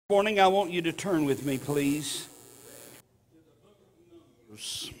Morning, I want you to turn with me, please.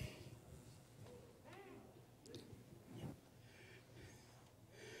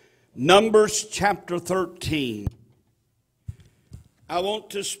 Numbers chapter 13. I want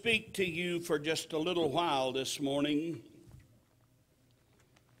to speak to you for just a little while this morning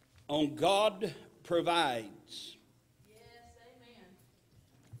on God provides. Yes, amen.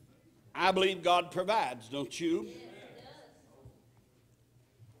 I believe God provides, don't you? Yes, it does.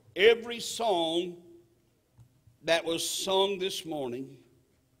 Every song that was sung this morning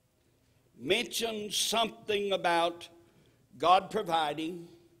mentioned something about God providing,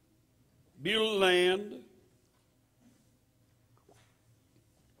 beautiful land.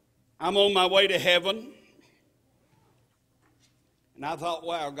 I'm on my way to heaven. And I thought,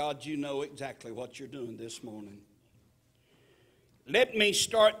 wow, God, you know exactly what you're doing this morning. Let me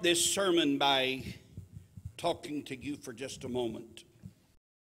start this sermon by talking to you for just a moment.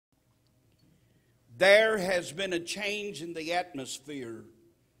 There has been a change in the atmosphere.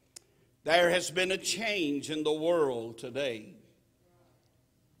 There has been a change in the world today.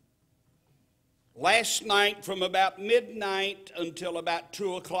 Last night, from about midnight until about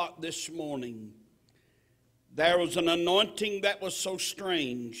 2 o'clock this morning, there was an anointing that was so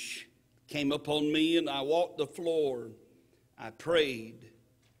strange, came upon me, and I walked the floor. I prayed.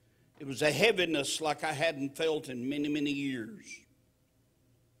 It was a heaviness like I hadn't felt in many, many years.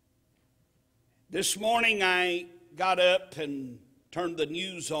 This morning I got up and turned the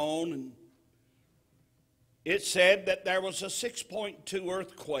news on, and it said that there was a 6.2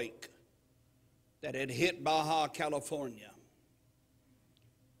 earthquake that had hit Baja California.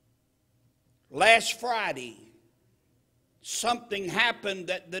 Last Friday, something happened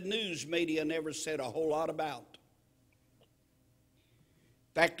that the news media never said a whole lot about.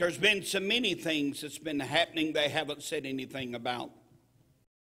 In fact, there's been so many things that's been happening they haven't said anything about.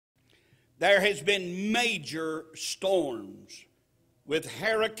 There has been major storms with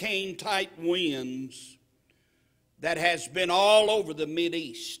hurricane-type winds that has been all over the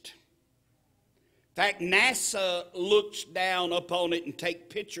Mideast. In fact, NASA looks down upon it and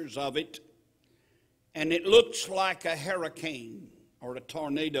take pictures of it, and it looks like a hurricane or a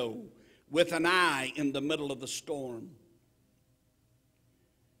tornado with an eye in the middle of the storm.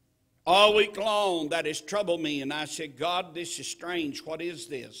 All week long, that has troubled me, and I said, God, this is strange. What is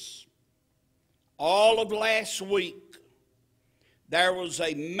this? All of last week, there was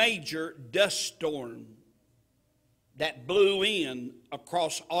a major dust storm that blew in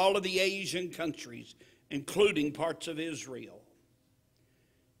across all of the Asian countries, including parts of Israel.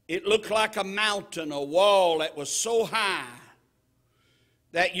 It looked like a mountain, a wall that was so high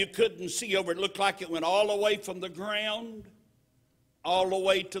that you couldn't see over. It looked like it went all the way from the ground, all the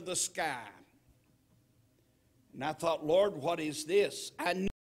way to the sky. And I thought, Lord, what is this? I knew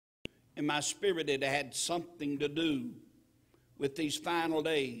in my spirit it had something to do with these final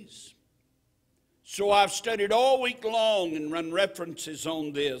days. So I've studied all week long and run references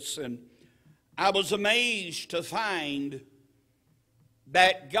on this, and I was amazed to find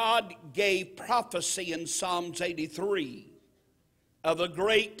that God gave prophecy in Psalms 83 of a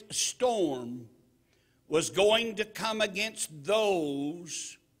great storm was going to come against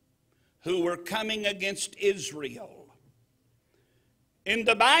those who were coming against Israel. In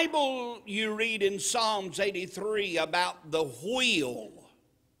the Bible, you read in Psalms 83 about the wheel.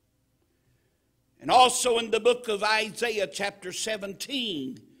 And also in the book of Isaiah chapter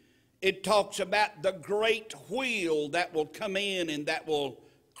 17, it talks about the great wheel that will come in and that will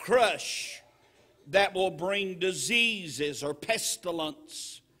crush, that will bring diseases or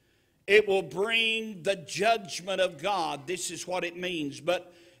pestilence. It will bring the judgment of God. This is what it means.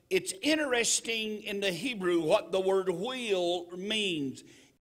 But it's interesting in the Hebrew what the word wheel means.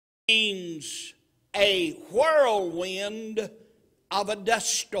 It means a whirlwind of a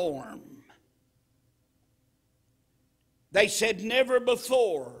dust storm. They said never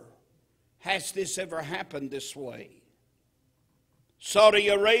before has this ever happened this way. Saudi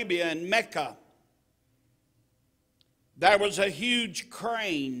Arabia and Mecca, there was a huge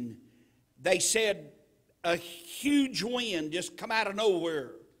crane. They said a huge wind just come out of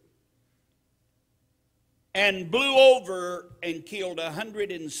nowhere and blew over and killed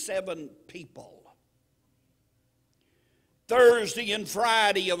 107 people. Thursday and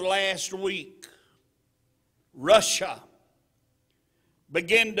Friday of last week, Russia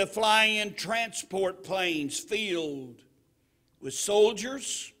began to fly in transport planes filled with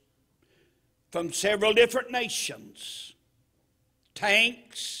soldiers from several different nations,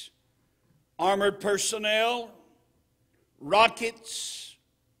 tanks, armored personnel, rockets,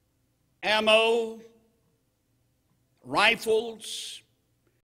 ammo, rifles,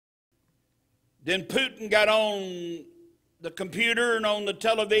 Then Putin got on the computer and on the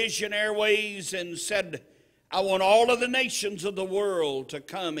television airways and said, I want all of the nations of the world to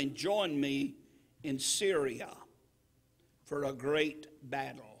come and join me in Syria for a great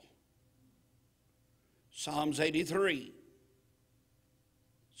battle. Psalms 83,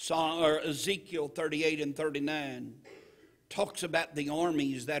 Ezekiel 38 and 39 talks about the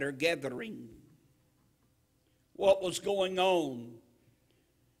armies that are gathering. What was going on?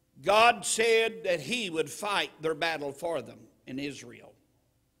 God said that He would fight their battle for them in Israel.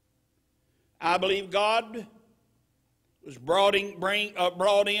 I believe God was brought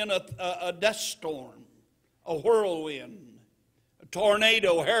in a dust storm, a whirlwind, a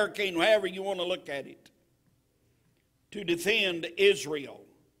tornado, hurricane, however you want to look at it, to defend Israel,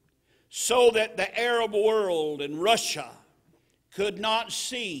 so that the Arab world and Russia could not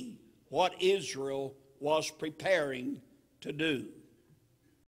see what Israel was preparing to do.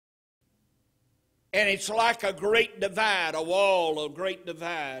 And it's like a great divide, a wall, a great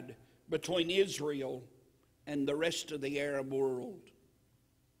divide between Israel and the rest of the Arab world.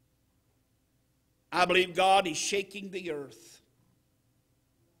 I believe God is shaking the earth.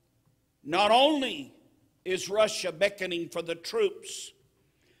 Not only is Russia beckoning for the troops,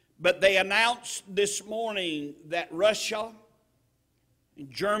 but they announced this morning that Russia,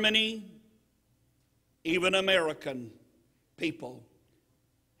 Germany, even American people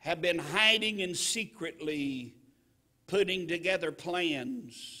have been hiding and secretly putting together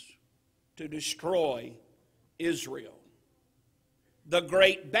plans to destroy Israel. The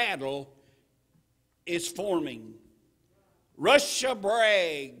great battle is forming. Russia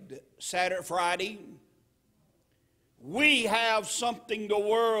bragged Friday, we have something the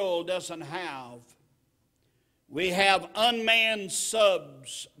world doesn't have. We have unmanned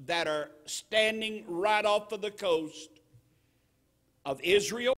subs that are standing right off of the coast of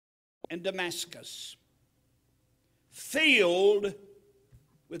Israel and Damascus, filled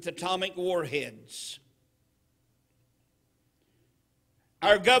with atomic warheads.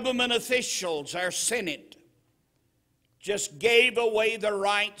 Our government officials, our Senate, just gave away the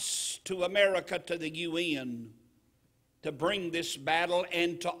rights to America to the UN to bring this battle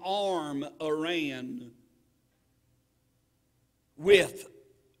and to arm Iran with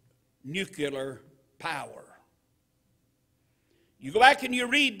nuclear power. You go back and you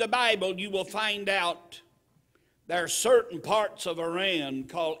read the Bible, you will find out there are certain parts of Iran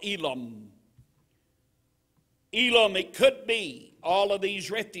called Elam. Elam, it could be all of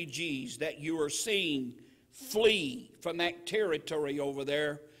these refugees that you are seeing flee from that territory over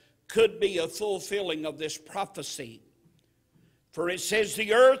there, could be a fulfilling of this prophecy. For it says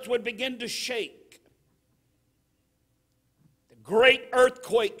the earth would begin to shake. The great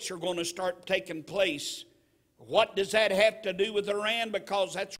earthquakes are going to start taking place. What does that have to do with Iran?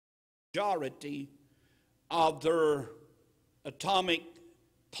 Because that's the majority of their atomic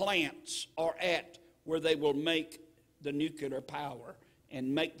plants are at, where they will make the nuclear power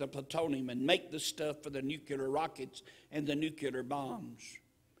and make the plutonium and make the stuff for the nuclear rockets and the nuclear bombs.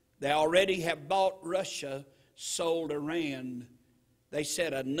 They already have bought Russia, sold Iran. They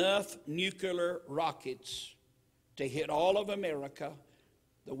said enough nuclear rockets to hit all of America,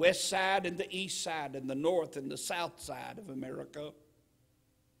 the west side and the east side and the north and the south side of America,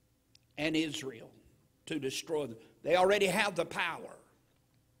 and Israel, to destroy them. They already have the power.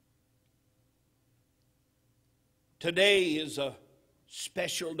 Today is a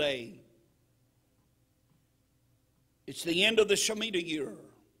special day. It's the end of the shemitah year.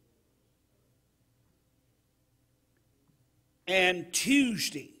 And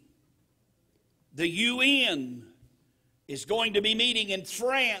Tuesday, the UN is going to be meeting, and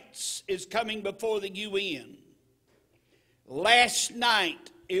France is coming before the UN. Last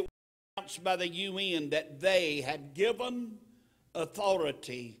night, it was announced by the UN that they had given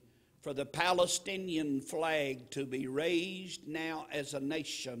authority for the Palestinian flag to be raised now as a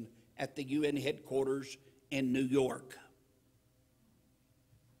nation at the UN headquarters in New York.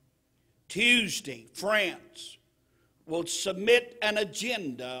 Tuesday, France will submit an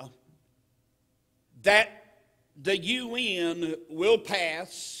agenda that the UN will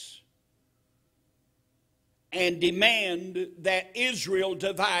pass and demand that Israel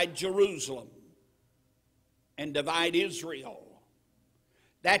divide Jerusalem and divide Israel.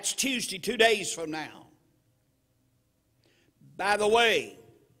 That's Tuesday, 2 days from now. By the way,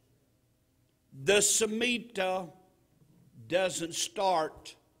 the shemitah doesn't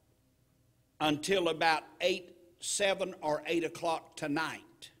start until about 7 or 8 o'clock tonight.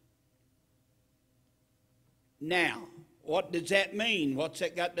 Now, what does that mean? What's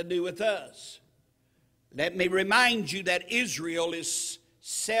that got to do with us? Let me remind you that Israel is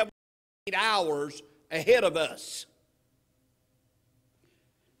 7 hours ahead of us.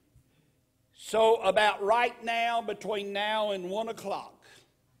 So about right now, between now and 1 o'clock,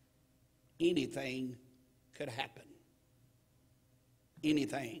 anything could happen.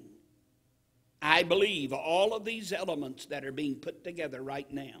 Anything. I believe all of these elements that are being put together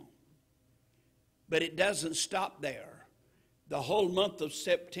right now. But it doesn't stop there. The whole month of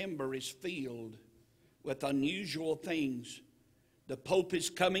September is filled with unusual things. The Pope is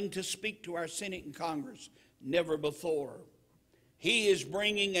coming to speak to our Senate and Congress, never before. He is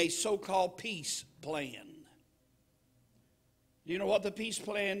bringing a so-called peace plan. Do you know what the peace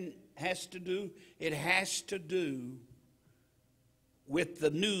plan has to do? It has to do with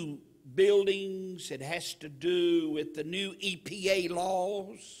the new buildings. It has to do with the new EPA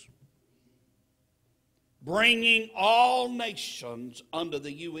laws. Bringing all nations under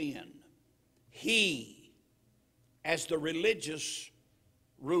the UN. He, as the religious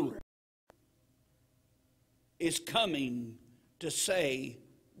ruler, is coming to say,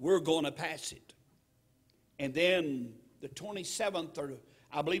 we're going to pass it. And then the 27th, or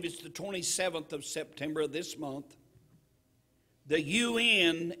I believe it's the 27th of September of this month, the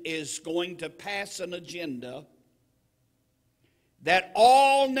UN is going to pass an agenda that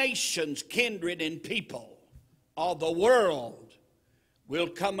all nations, kindred, and people of the world will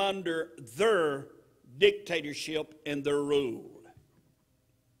come under their dictatorship and their rule.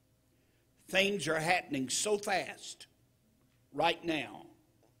 Things are happening so fast right now.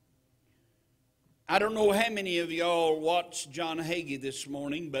 I don't know how many of y'all watched John Hagee this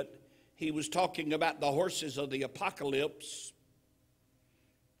morning, but he was talking about the horses of the apocalypse,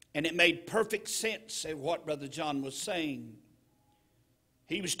 and it made perfect sense of what Brother John was saying.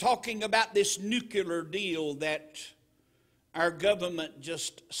 He was talking about this nuclear deal that our government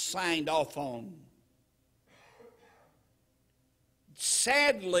just signed off on.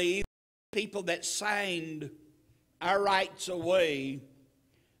 Sadly, people that signed our rights away,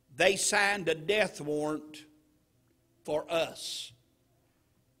 they signed a death warrant for us.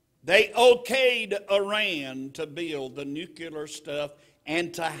 They okayed Iran to build the nuclear stuff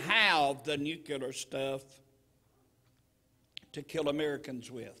and to have the nuclear stuff to kill Americans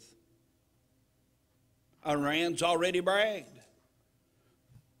with. Iran's already bragged.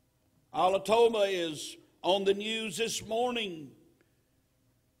 Ayatollah is on the news this morning.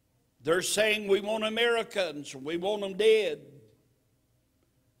 They're saying we want Americans, we want them dead.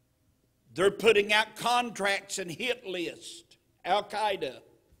 They're putting out contracts and hit lists, Al-Qaeda,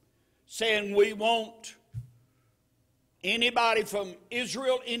 saying we want anybody from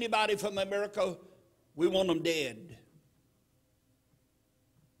Israel, anybody from America, we want them dead.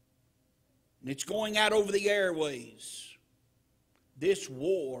 And it's going out over the airways. These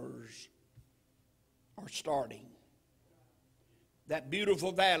wars are starting. That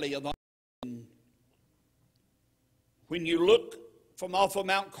beautiful valley of Armageddon, when you look from off of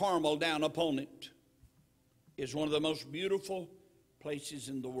Mount Carmel down upon it, is one of the most beautiful places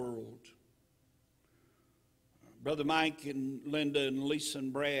in the world. Brother Mike and Linda and Lisa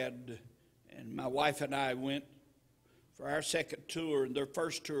and Brad and my wife and I went for our second tour, and their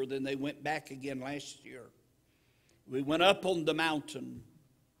first tour, then they went back again last year. We went up on the mountain,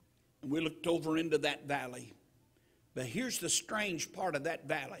 and we looked over into that valley. But here's the strange part of that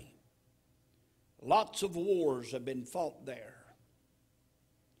valley. Lots of wars have been fought there.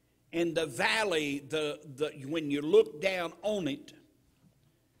 And the valley, when you look down on it,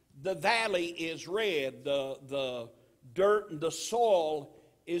 the valley is red. The dirt and the soil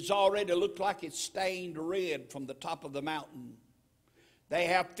is already looked like it's stained red from the top of the mountain. They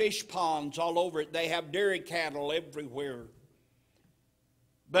have fish ponds all over it. They have dairy cattle everywhere.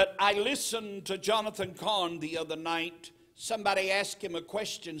 But I listened to Jonathan Cahn the other night. Somebody asked him a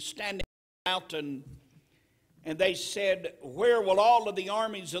question standing on the mountain, and they said, where will all of the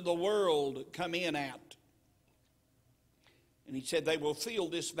armies of the world come in at? And he said, they will fill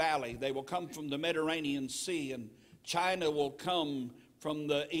this valley. They will come from the Mediterranean Sea, and China will come from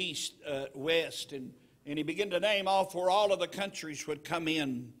the east, west. And he began to name off where all of the countries would come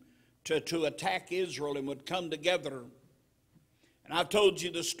in to attack Israel and would come together. And I've told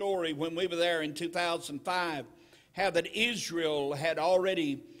you the story when we were there in 2005, how that Israel had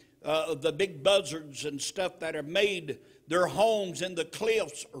already, the big buzzards and stuff that have made their homes in the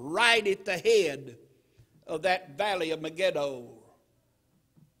cliffs right at the head of that valley of Megiddo,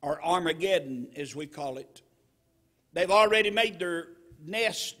 or Armageddon as we call it. They've already made their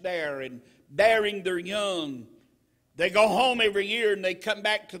nests there and bearing their young. They go home every year and they come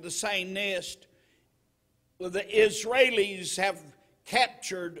back to the same nest. Well, the Israelis have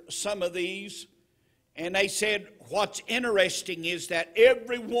captured some of these, and they said what's interesting is that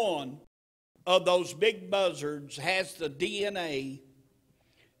every one of those big buzzards has the DNA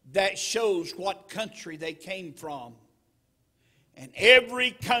that shows what country they came from. And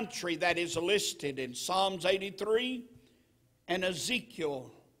every country that is listed in Psalms 83 and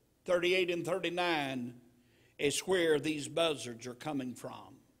Ezekiel 38 and 39 is where these buzzards are coming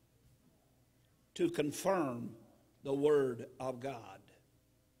from to confirm the Word of God.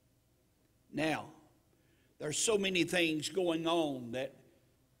 Now, there's so many things going on that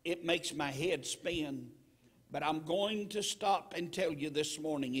it makes my head spin, but I'm going to stop and tell you this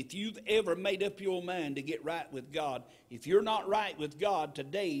morning, if you've ever made up your mind to get right with God, if you're not right with God,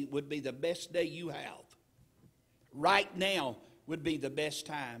 today would be the best day you have. Right now would be the best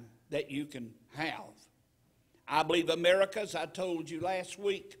time that you can have. I believe America, as I told you last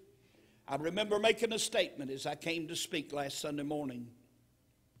week, I remember making a statement as I came to speak last Sunday morning.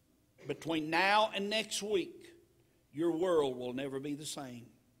 Between now and next week, your world will never be the same.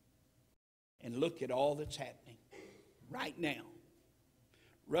 And look at all that's happening right now.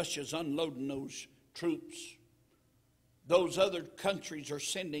 Russia's unloading those troops. Those other countries are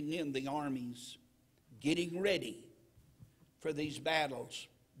sending in the armies, getting ready for these battles.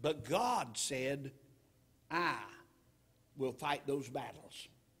 But God said, I will fight those battles.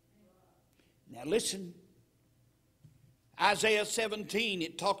 Now listen, Isaiah 17,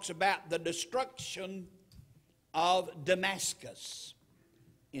 it talks about the destruction of Damascus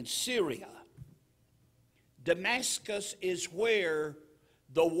in Syria. Damascus is where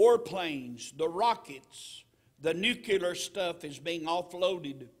the warplanes, the rockets, the nuclear stuff is being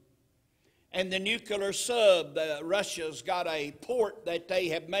offloaded. And the nuclear sub, Russia's got a port that they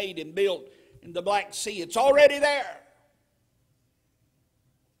have made and built in the Black Sea. It's already there.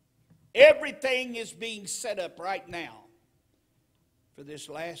 Everything is being set up right now for this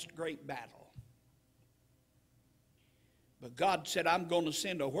last great battle. But God said, I'm going to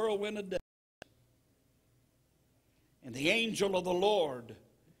send a whirlwind of dust. And the angel of the Lord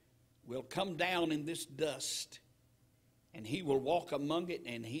will come down in this dust. And he will walk among it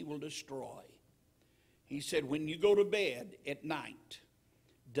and he will destroy. He said, when you go to bed at night,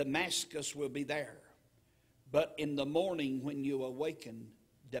 Damascus will be there. But in the morning when you awaken,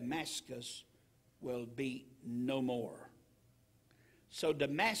 Damascus will be no more. So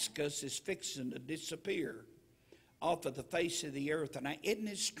Damascus is fixing to disappear off of the face of the earth. And isn't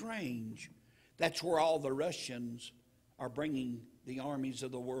it strange? That's where all the Russians are bringing the armies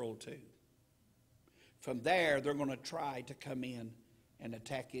of the world to. From there, they're going to try to come in and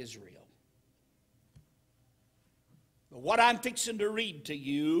attack Israel. But what I'm fixing to read to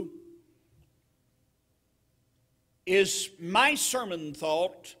you is my sermon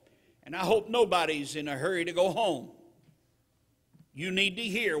thought, and I hope nobody's in a hurry to go home. You need to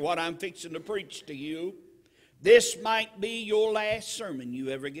hear what I'm fixing to preach to you. This might be your last sermon you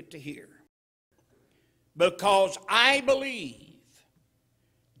ever get to hear. Because I believe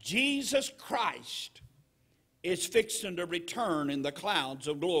Jesus Christ is fixing to return in the clouds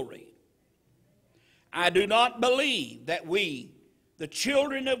of glory. I do not believe that we, the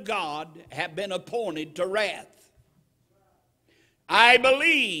children of God, have been appointed to wrath. I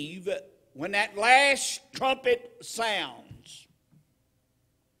believe when that last trumpet sounds,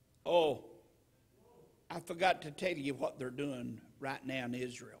 oh, I forgot to tell you what they're doing right now in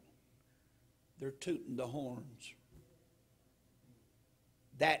Israel. They're tooting the horns.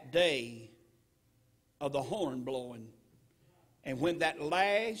 That day of the horn blowing. And when that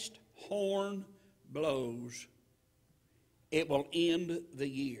last horn blows, it will end the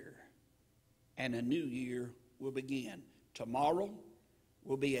year. And a new year will begin. Tomorrow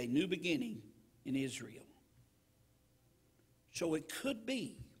will be a new beginning in Israel. So it could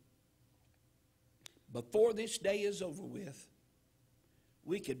be, before this day is over with,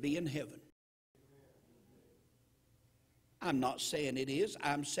 we could be in heaven. I'm not saying it is.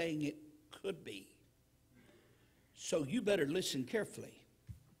 I'm saying it could be. So you better listen carefully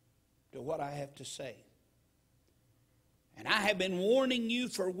to what I have to say. And I have been warning you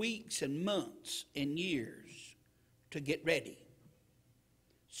for weeks and months and years to get ready.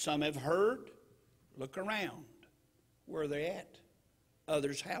 Some have heard. Look around where they're at.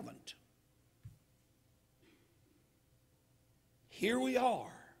 Others haven't. Here we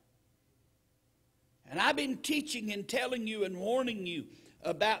are. And I've been teaching and telling you and warning you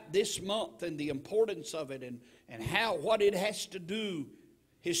about this month and the importance of it and how what it has to do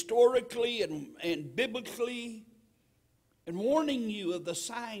historically and biblically, and warning you of the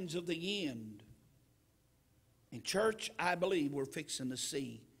signs of the end. In church, I believe we're fixing to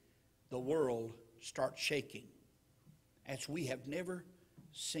see the world start shaking as we have never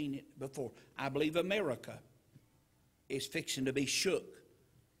seen it before. I believe America is fixing to be shook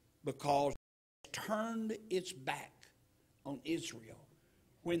because turned its back on Israel.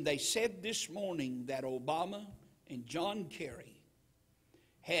 When they said this morning that Obama and John Kerry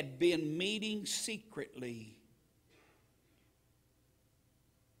had been meeting secretly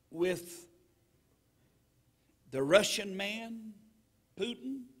with the Russian man,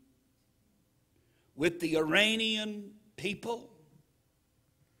 Putin, with the Iranian people.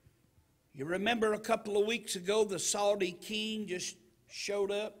 You remember a couple of weeks ago the Saudi king just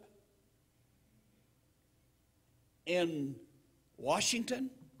showed up in Washington,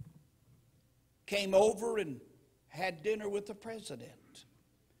 came over and had dinner with the president.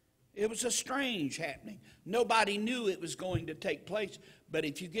 It was a strange happening. Nobody knew it was going to take place. But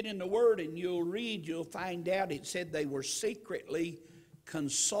if you get in the Word and you'll read, you'll find out it said they were secretly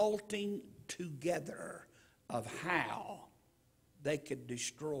consulting together of how they could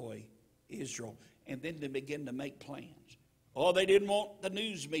destroy Israel. And then they begin to make plans. Oh, they didn't want the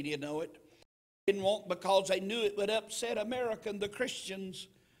news media to know it. They didn't want, because they knew it would upset America and the Christians.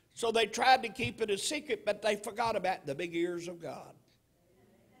 So they tried to keep it a secret, but they forgot about the big ears of God.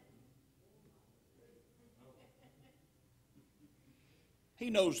 He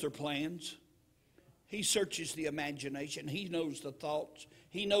knows their plans. He searches the imagination. He knows the thoughts.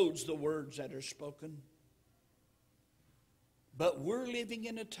 He knows the words that are spoken. But we're living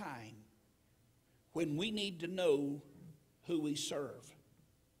in a time when we need to know who we serve.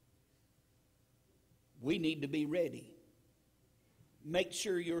 We need to be ready. Make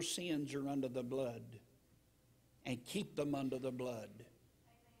sure your sins are under the blood and keep them under the blood.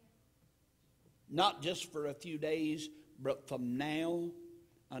 Not just for a few days, but from now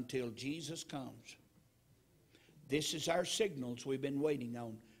until Jesus comes. This is our signals we've been waiting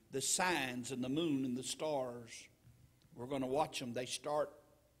on. The signs and the moon and the stars. We're going to watch them. They start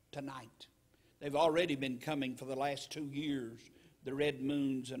tonight. They've already been coming for the last 2 years. The red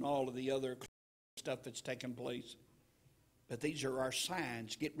moons and all of the other stuff that's taken place. But these are our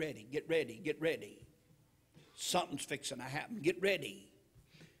signs. Get ready, get ready, get ready. Something's fixing to happen. Get ready.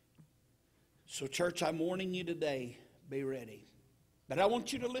 So church, I'm warning you today, be ready. But I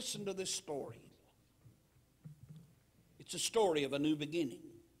want you to listen to this story. It's a story of a new beginning.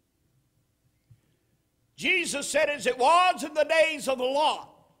 Jesus said, as it was in the days of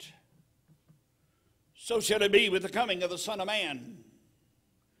Lot, so shall it be with the coming of the Son of Man.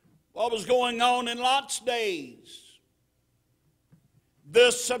 What was going on in Lot's days?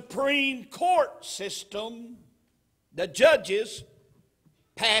 The Supreme Court system, the judges,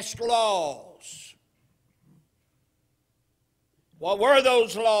 passed laws. What were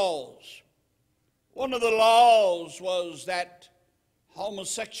those laws? One of the laws was that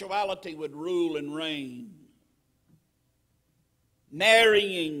homosexuality would rule and reign.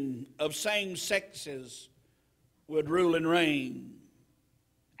 Marrying of same sexes would rule and reign.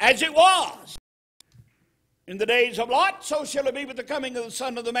 As it was in the days of Lot, so shall it be with the coming of the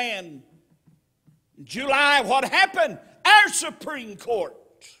Son of the Man. In July, what happened? Our Supreme Court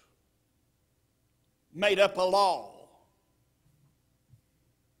made up a law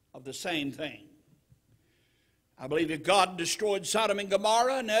of the same thing. I believe if God destroyed Sodom and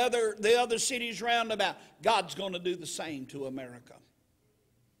Gomorrah and the other cities round about, God's going to do the same to America.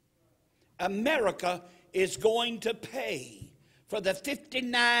 America is going to pay for the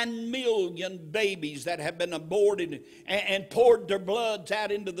 59 million babies that have been aborted and poured their bloods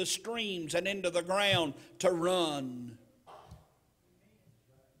out into the streams and into the ground to run.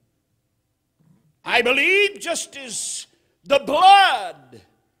 I believe just as the blood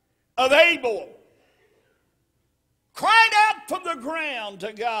of Abel cried out from the ground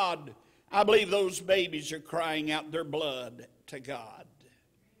to God, I believe those babies are crying out their blood to God.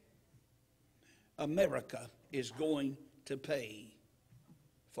 America is going to pay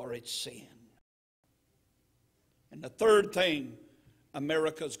for its sin. And the third thing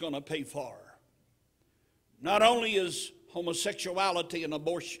America's going to pay for, not only is homosexuality and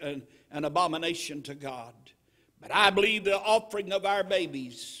abortion an abomination to God, but I believe the offering of our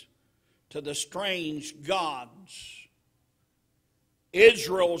babies to the strange gods.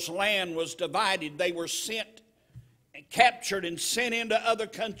 Israel's land was divided. They were sent and captured and sent into other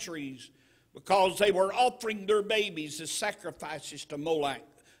countries because they were offering their babies as sacrifices to Moloch,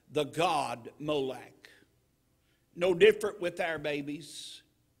 the god Moloch. No different with our babies.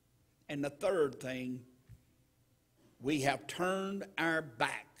 And the third thing, we have turned our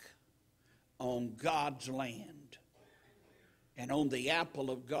back on God's land and on the apple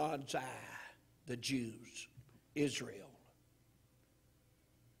of God's eye, the Jews, Israel.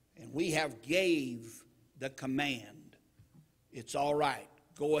 And we have gave the command, it's all right,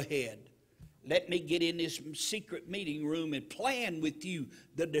 go ahead. Let me get in this secret meeting room and plan with you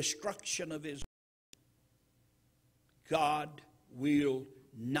the destruction of Israel. God will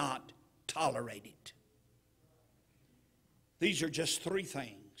not tolerate it. These are just three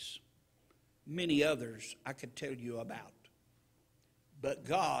things. Many others I could tell you about. But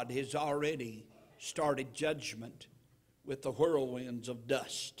God has already started judgment with the whirlwinds of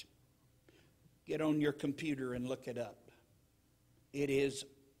dust. Get on your computer and look it up. It is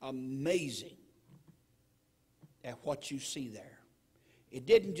amazing at what you see there. It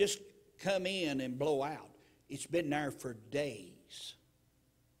didn't just come in and blow out. It's been there for days.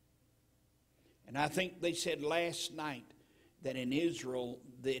 And I think they said last night that in Israel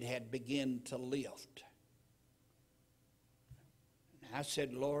it had begun to lift. And I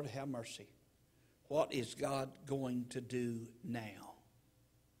said, Lord, have mercy. What is God going to do now?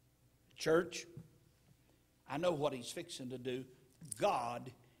 Church, I know what he's fixing to do.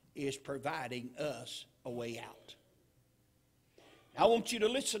 God is providing us a way out. I want you to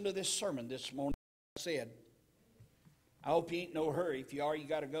listen to this sermon this morning. I said, I hope you ain't no hurry. If you are, you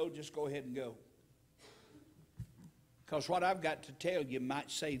got to go, just go ahead and go. Because what I've got to tell you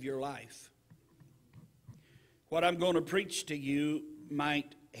might save your life. What I'm going to preach to you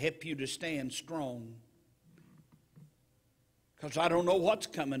might help you to stand strong. Because I don't know what's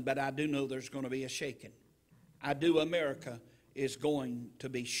coming, but I do know there's going to be a shaking. I do. America is going to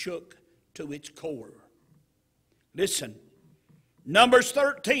be shook to its core. Listen, Numbers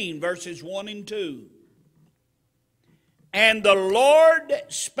 13, verses 1 and 2. And the Lord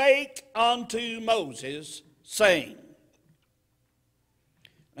spake unto Moses, saying,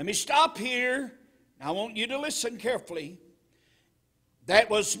 let me stop here. I want you to listen carefully. That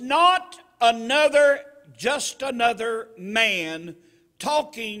was not just another man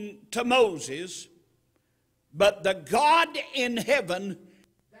talking to Moses, but the God in heaven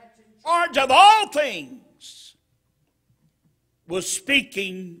that's in charge of all things was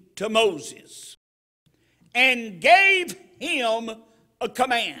speaking to Moses and gave him a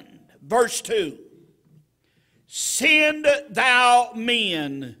command. Verse 2. Send thou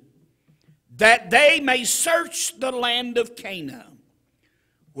men that they may search the land of Canaan,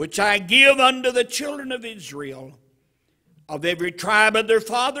 which I give unto the children of Israel. Of every tribe of their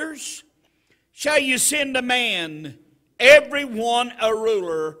fathers shall you send a man, every one a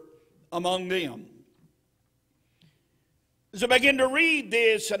ruler among them. As I began to read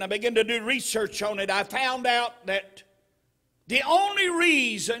this and I began to do research on it, I found out that the only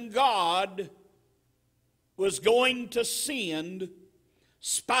reason God was going to send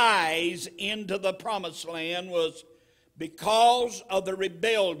spies into the promised land was because of the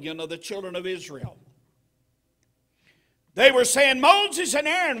rebellion of the children of Israel. They were saying, Moses and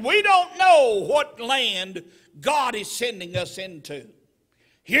Aaron, we don't know what land God is sending us into.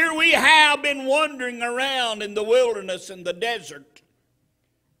 Here we have been wandering around in the wilderness and the desert.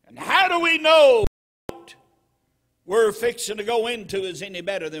 And how do we know what we're fixing to go into is any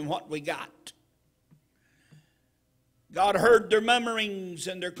better than what we got? God heard their murmurings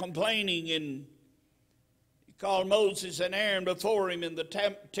and their complaining, and he called Moses and Aaron before him in the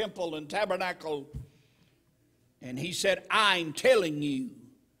temple and tabernacle. And he said, I'm telling you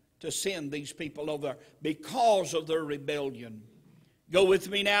to send these people over because of their rebellion. Go with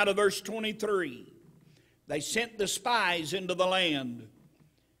me now to verse 23. They sent the spies into the land.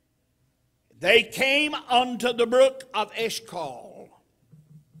 They came unto the brook of Eshcol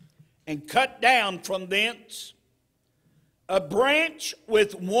and cut down from thence a branch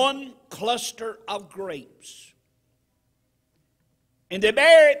with one cluster of grapes. And they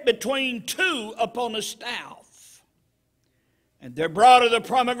bare it between two upon a staff. And they brought of the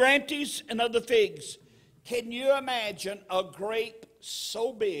pomegranates and of the figs. Can you imagine a grape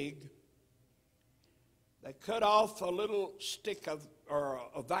so big? They cut off a little stick of, or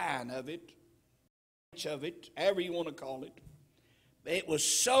a vine of it, however you want to call it. It was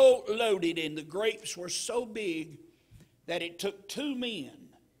so loaded and the grapes were so big that it took two men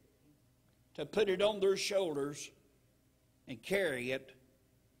to put it on their shoulders and carry it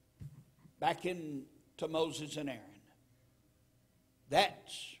back into Moses and Aaron.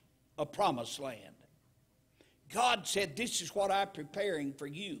 That's a promised land. God said, this is what I'm preparing for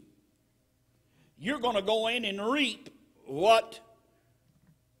you. You're going to go in and reap what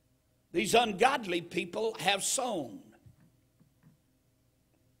these ungodly people have sown.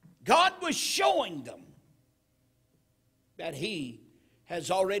 God was showing them that he has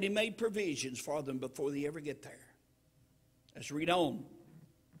already made provisions for them before they ever get there. Let's read on.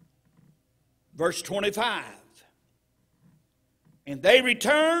 Verse 25. And they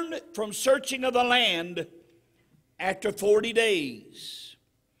returned from searching of the land after 40 days.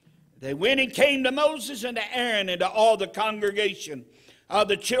 They went and came to Moses and to Aaron and to all the congregation of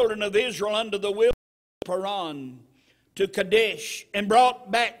the children of Israel unto the wilderness of Paran, to Kadesh, and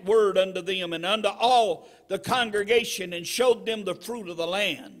brought back word unto them and unto all the congregation, and showed them the fruit of the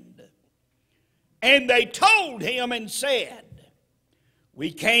land. And they told him and said,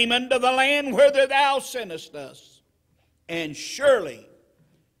 We came unto the land whither thou sentest us, and surely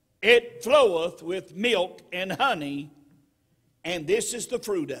it floweth with milk and honey, and this is the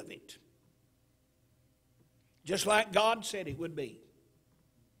fruit of it. Just like God said it would be.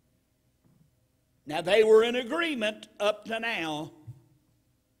 Now they were in agreement up to now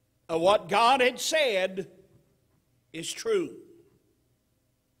of what God had said is true.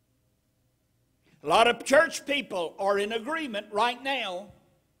 A lot of church people are in agreement right now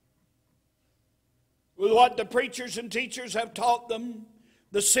with what the preachers and teachers have taught them,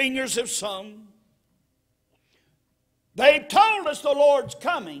 the singers have sung. They've told us the Lord's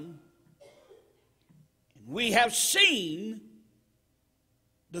coming, and we have seen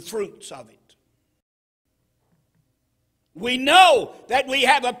the fruits of it. We know that we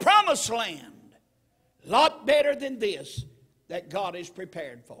have a promised land, a lot better than this, that God has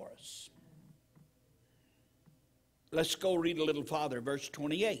prepared for us. Let's go read a little farther, verse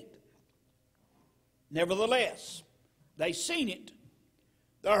 28. Nevertheless, they seen it.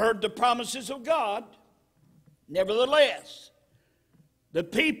 They heard the promises of God. Nevertheless, the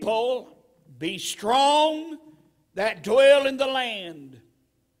people be strong that dwell in the land.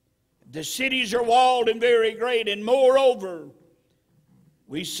 The cities are walled and very great, and moreover,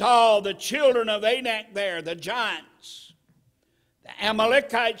 we saw the children of Anak there, the giants. The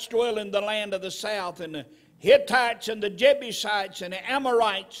Amalekites dwell in the land of the south, and the Hittites and the Jebusites and the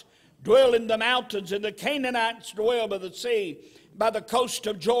Amorites dwell in the mountains, and the Canaanites dwell by the sea, by the coast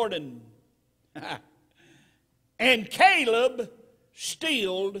of Jordan. And Caleb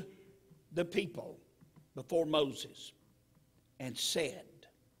stilled the people before Moses and said,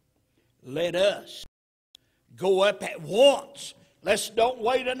 Let us go up at once. Let's don't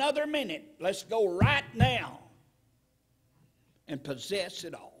wait another minute. Let's go right now and possess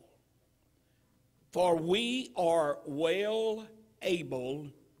it all. For we are well able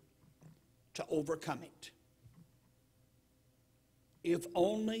to overcome it. If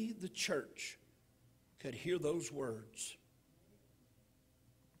only the church could hear those words.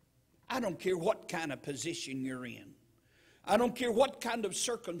 I don't care what kind of position you're in. I don't care what kind of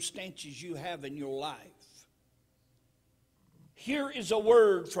circumstances you have in your life. Here is a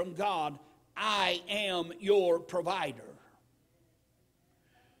word from God. I am your provider.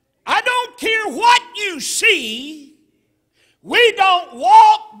 I don't care what you see. We don't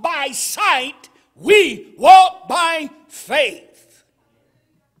walk by sight. We walk by faith.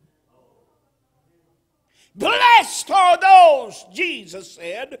 Blessed are those, Jesus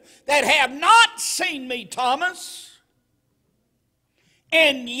said, that have not seen me, Thomas,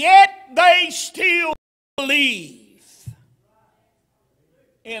 and yet they still believe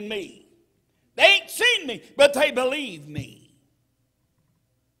in me. They ain't seen me, but they believe me.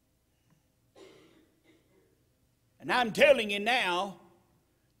 And I'm telling you now,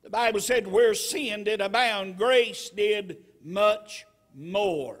 the Bible said where sin did abound, grace did much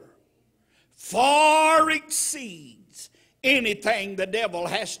more. Far exceeds anything the devil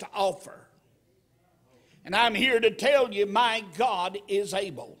has to offer. And I'm here to tell you, my God is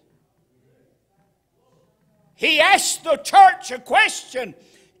able. He asked the church a question,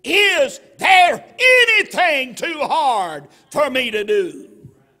 is there anything too hard for me to do?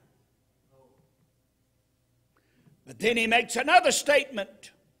 But then he makes another statement.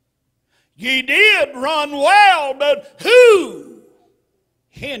 Ye did run well, but who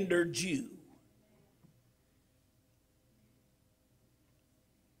hindered you?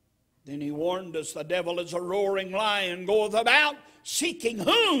 Then he warned us, the devil is a roaring lion, goeth about seeking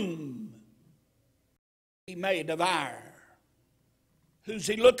whom he may devour. Who's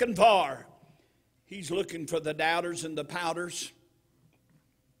he looking for? He's looking for the doubters and the pouters.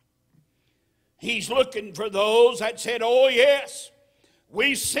 He's looking for those that said, oh yes,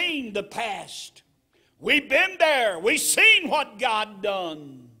 we've seen the past. We've been there. We've seen what God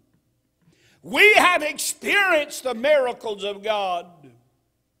done. We have experienced the miracles of God.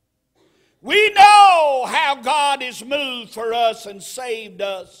 We know how God has moved for us and saved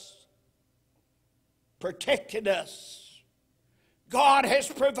us, protected us. God has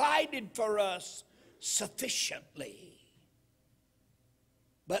provided for us sufficiently.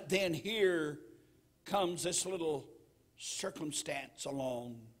 But then here comes this little circumstance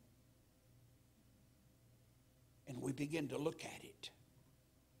along, and we begin to look at it,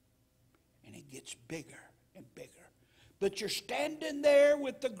 and it gets bigger and bigger. But you're standing there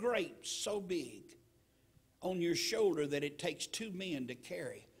with the grapes so big on your shoulder that it takes two men to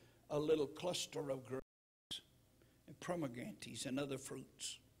carry a little cluster of grapes. and pomegranates and other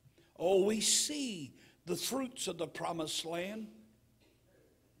fruits. Oh, we see the fruits of the promised land.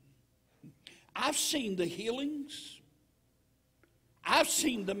 I've seen the healings. I've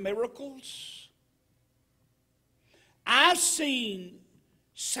seen the miracles. I've seen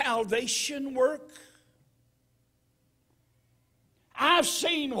salvation work. I've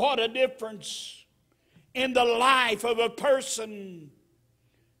seen what a difference in the life of a person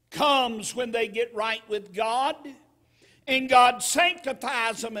comes when they get right with God. And God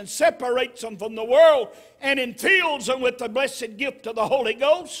sanctifies them and separates them from the world and infills them with the blessed gift of the Holy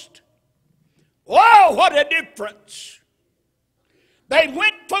Ghost. Whoa, what a difference. They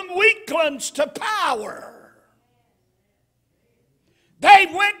went from weaklings to power. They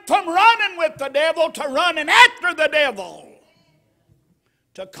went from running with the devil to running after the devil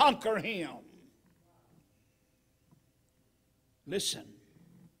to conquer him. Listen.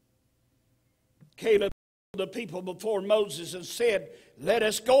 Caleb told the people before Moses and said, let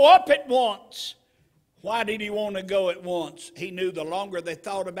us go up at once. Why did he want to go at once? He knew the longer they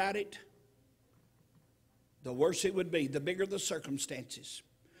thought about it, the worse it would be, the bigger the circumstances.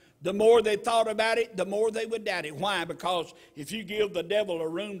 The more they thought about it, the more they would doubt it. Why? Because if you give the devil a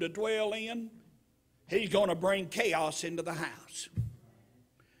room to dwell in, he's going to bring chaos into the house.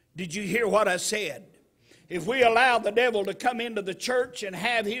 Did you hear what I said? If we allow the devil to come into the church and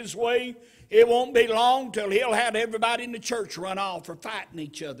have his way, it won't be long till he'll have everybody in the church run off for fighting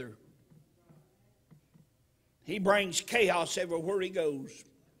each other. He brings chaos everywhere he goes.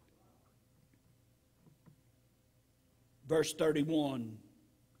 Verse 31.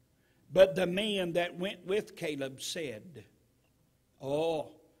 But the men that went with Caleb said,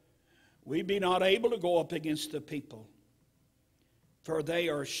 oh, we be not able to go up against the people, for they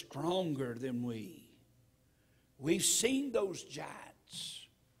are stronger than we. We've seen those giants.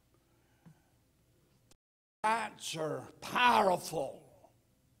 Giants are powerful.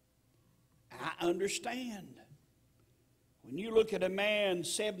 I understand. When you look at a man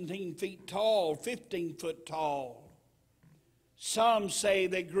 17 feet tall, 15 foot tall, some say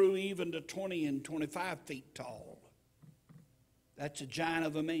they grew even to 20 and 25 feet tall. That's a giant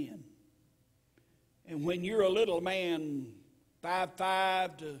of a man. And when you're a little man,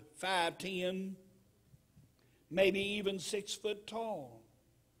 5'5" to 5'10", maybe even 6 foot tall,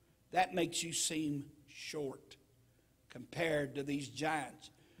 that makes you seem short compared to these giants.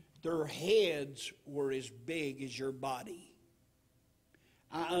 Their heads were as big as your body.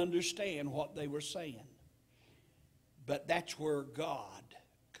 I understand what they were saying. But that's where God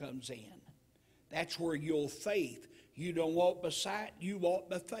comes in. That's where your faith, you don't walk by sight, you walk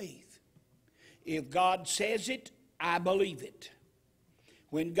by faith. If God says it, I believe it.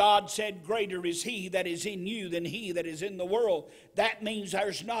 When God said, greater is he that is in you than he that is in the world, that means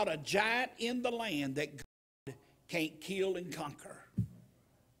there's not a giant in the land that God can't kill and conquer.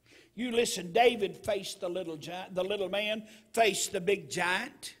 You listen, David faced the little giant, the little man faced the big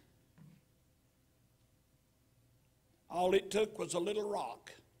giant. All it took was a little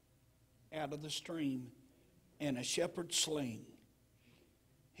rock out of the stream and a shepherd's sling.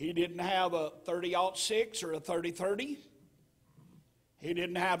 He didn't have a 30-06 or a 30-30. He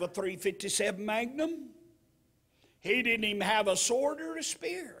didn't have a 357 Magnum. He didn't even have a sword or a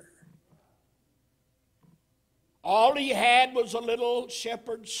spear. All he had was a little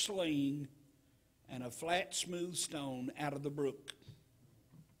shepherd's sling and a flat, smooth stone out of the brook.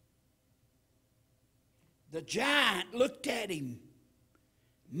 The giant looked at him,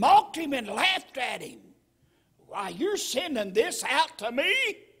 mocked him, and laughed at him. Why, you're sending this out to me?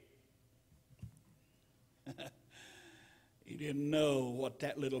 He didn't know what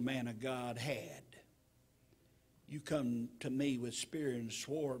that little man of God had. You come to me with spear and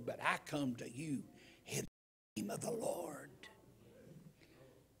sword, but I come to you in the name of the Lord.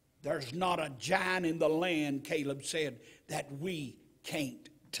 There's not a giant in the land, Caleb said, that we can't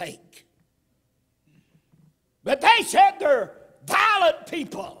take. But they said they're violent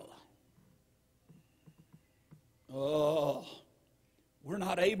people. Oh, we're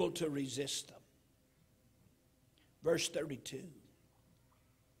not able to resist them. Verse 32.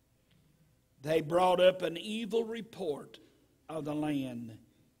 They brought up an evil report of the land,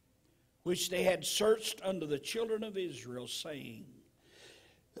 which they had searched unto the children of Israel, saying,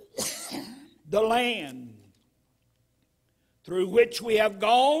 the land through which we have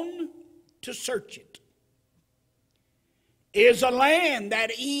gone to search it is a land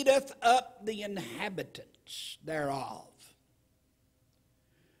that eateth up the inhabitants thereof.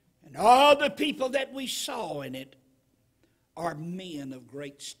 And all the people that we saw in it are men of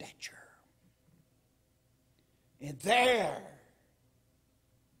great stature. And there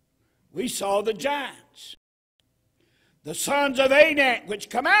we saw the giants. the sons of Anak, which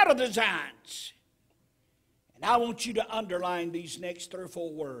come out of the giants. And I want you to underline these next 3 or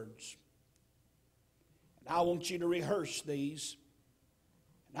 4 words. And I want you to rehearse these.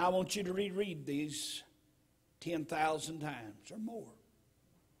 And I want you to reread these 10,000 times or more.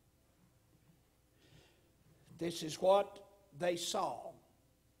 This is what they saw.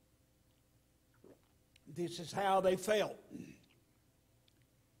 This is how they felt.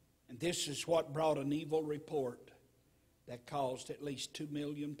 And this is what brought an evil report that caused at least 2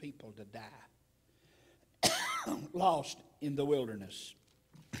 million people to die. Lost in the wilderness.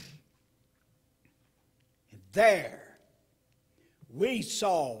 And there we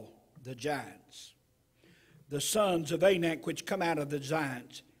saw the giants, the sons of Anak, which come out of the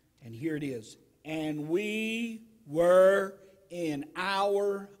giants. And here it is. And we were in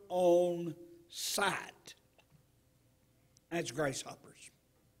our own sight. That's grasshoppers.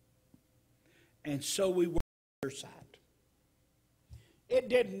 And so we were in their sight. It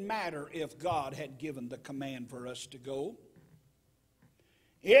didn't matter if God had given the command for us to go.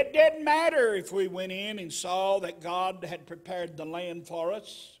 It didn't matter if we went in and saw that God had prepared the land for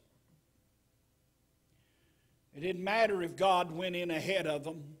us. It didn't matter if God went in ahead of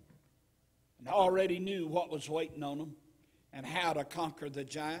them and already knew what was waiting on them and how to conquer the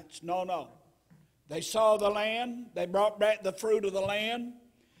giants. No. They saw the land. They brought back the fruit of the land.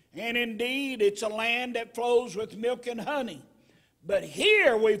 And indeed, it's a land that flows with milk and honey. But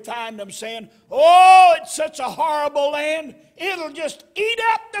here we find them saying, oh, it's such a horrible land. It'll just eat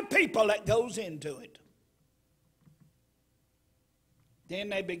up the people that goes into it. Then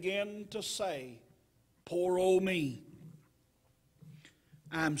they begin to say, poor old me.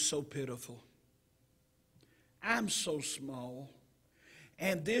 I'm so pitiful. I'm so small.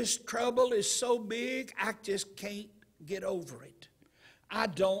 And this trouble is so big, I just can't get over it. I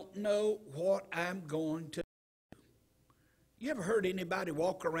don't know what I'm going to do. You ever heard anybody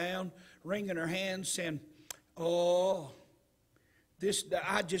walk around wringing their hands saying, oh,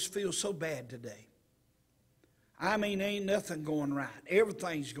 I just feel so bad today. I mean, ain't nothing going right.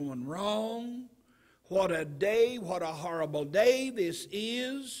 Everything's going wrong. What a day, what a horrible day this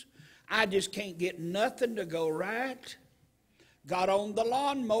is. I just can't get nothing to go right. Got on the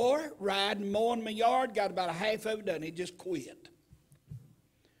lawnmower, riding, mowing my yard, got about a half of it done. He just quit.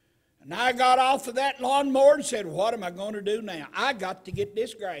 And I got off of that lawnmower and said, what am I going to do now? I got to get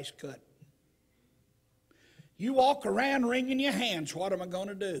this grass cut. You walk around wringing your hands, what am I going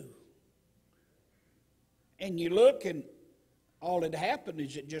to do? And you look and all that happened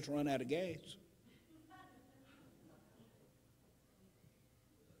is it just run out of gas.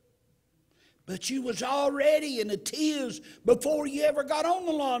 But you was already in the tears before you ever got on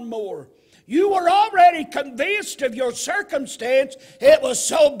the lawnmower. You were already convinced of your circumstance. It was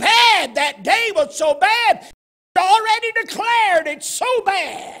so bad. That day was so bad. You already declared it's so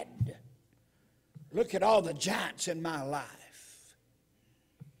bad. Look at all the giants in my life.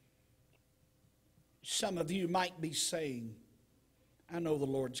 Some of you might be saying, I know the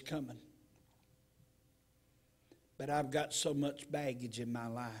Lord's coming, but I've got so much baggage in my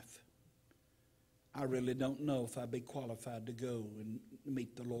life. I really don't know if I'd be qualified to go and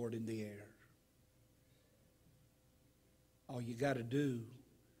meet the Lord in the air. All you got to do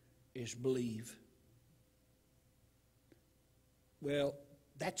is believe. Well,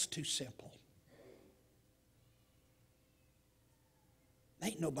 that's too simple.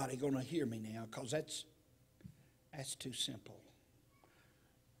 Ain't nobody going to hear me now because that's too simple.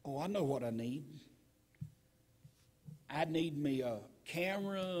 Oh, I know what I need. I need me a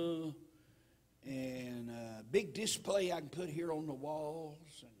camera and a big display I can put here on the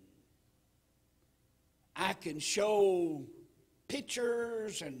walls. And I can show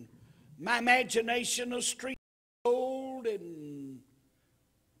pictures and my imagination of street gold. And,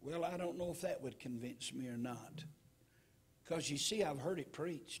 well, I don't know if that would convince me or not. Because you see, I've heard it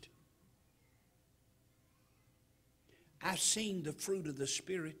preached. I've seen the fruit of the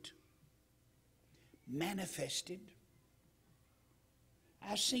Spirit manifested.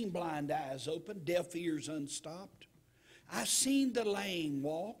 I've seen blind eyes open, deaf ears unstopped. I've seen the lame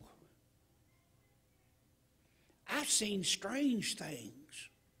walk. I've seen strange things.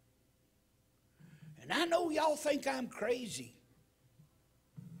 And I know y'all think I'm crazy.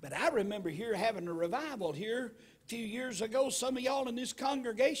 But I remember here having a revival here a few years ago. Some of y'all in this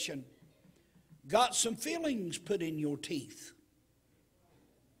congregation got some fillings put in your teeth.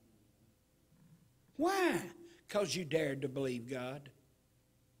 Why? Because you dared to believe God.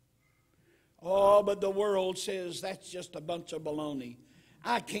 Oh, but the world says that's just a bunch of baloney.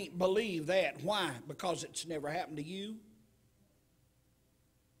 I can't believe that. Why? Because it's never happened to you.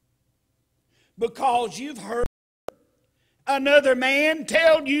 Because you've heard another man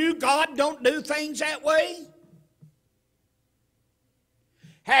tell you God don't do things that way?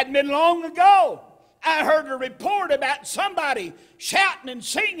 Hadn't been long ago, I heard a report about somebody shouting and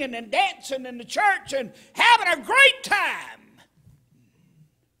singing and dancing in the church and having a great time,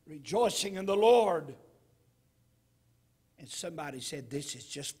 rejoicing in the Lord. And somebody said, this is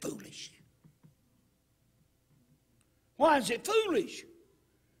just foolish. Why is it foolish?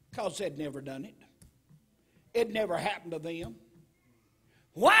 Because they'd never done it. It never happened to them.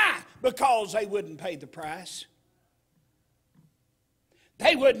 Why? Because they wouldn't pay the price.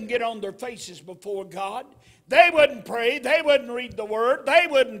 They wouldn't get on their faces before God. They wouldn't pray. They wouldn't read the Word. They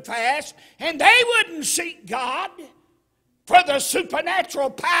wouldn't fast. And they wouldn't seek God for the supernatural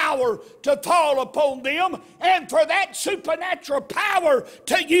power to fall upon them and for that supernatural power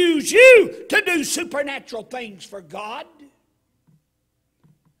to use you to do supernatural things for God.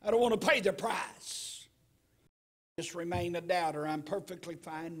 I don't want to pay the price. Just remain a doubter. I'm perfectly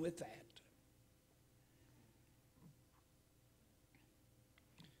fine with that.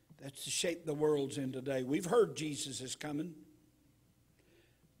 That's the shape the world's in today. We've heard Jesus is coming,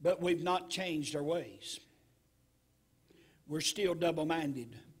 but we've not changed our ways. We're still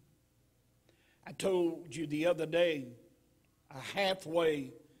double-minded. I told you the other day, a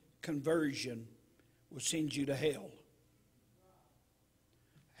halfway conversion will send you to hell.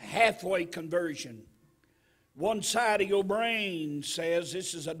 A halfway conversion. One side of your brain says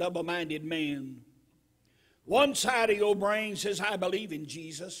this is a double-minded man. One side of your brain says, I believe in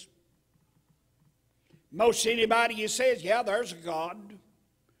Jesus. Most anybody who says, yeah, there's a God.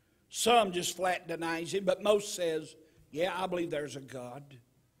 Some just flat denies it, but most says, yeah, I believe there's a God.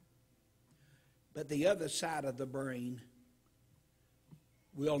 But the other side of the brain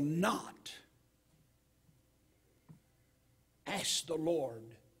will not ask the Lord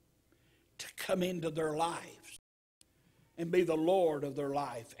to come into their lives and be the Lord of their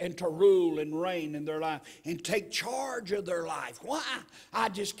life and to rule and reign in their life and take charge of their life. Why? I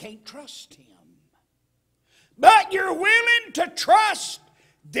just can't trust Him. But you're willing to trust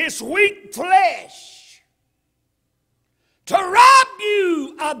this weak flesh to rob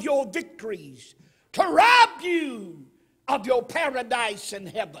you of your victories, to rob you of your paradise in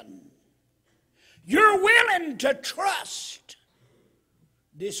heaven. You're willing to trust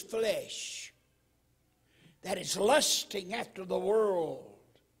this flesh that is lusting after the world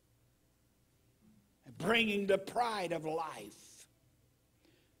and bringing the pride of life.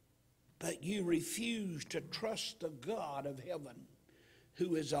 But you refuse to trust the God of heaven,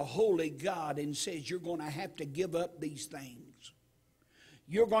 who is a holy God, and says you're going to have to give up these things.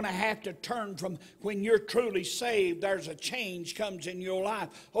 You're going to have to turn from, when you're truly saved, there's a change comes in your life.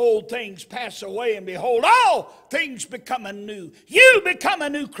 Old things pass away, and behold, all things become anew. You become a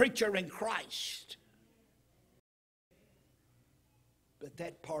new creature in Christ. But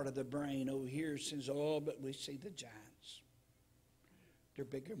that part of the brain over here says, oh, but we see the giants. They're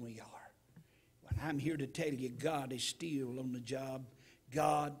bigger than we are. Well, I'm here to tell you, God is still on the job.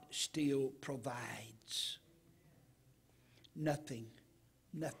 God still provides. Nothing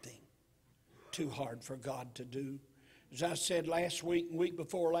too hard for God to do. As I said last week and week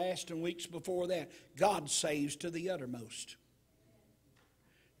before last and weeks before that, God saves to the uttermost.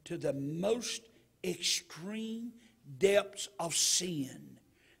 To the most extreme depths of sin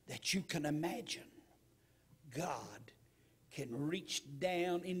that you can imagine. God can reach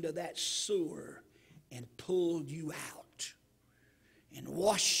down into that sewer and pull you out and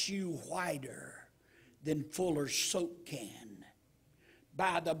wash you whiter than fuller's soap can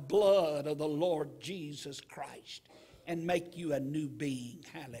by the blood of the Lord Jesus Christ and make you a new being.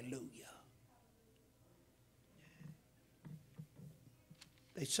 Hallelujah.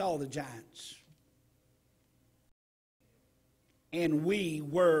 They saw the giants. And we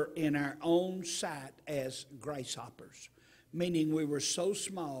were in our own sight as grasshoppers, meaning we were so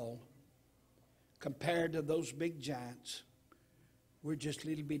small compared to those big giants. We're just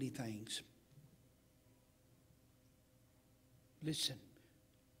little bitty things. Listen.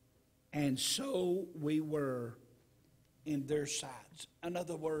 And so we were in their sights. In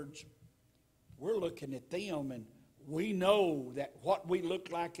other words, we're looking at them and we know that what we look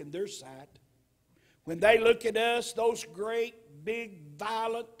like in their sight. When they look at us, those great, big,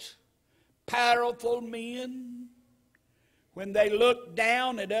 violent, powerful men, when they look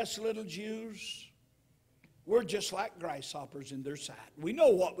down at us little Jews, we're just like grasshoppers in their sight. We know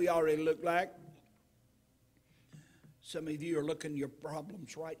what we already look like. Some of you are looking at your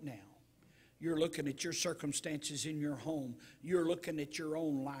problems right now. You're looking at your circumstances in your home. You're looking at your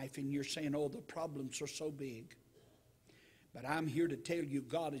own life and you're saying, oh, the problems are so big. But I'm here to tell you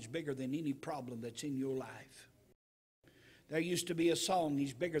God is bigger than any problem that's in your life. There used to be a song,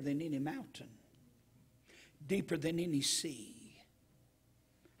 He's bigger than any mountain, deeper than any sea,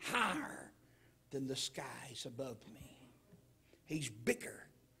 higher than the skies above me. He's bigger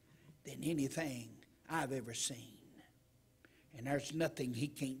than anything I've ever seen. And there's nothing He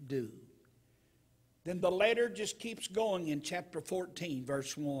can't do. Then the letter just keeps going in chapter 14,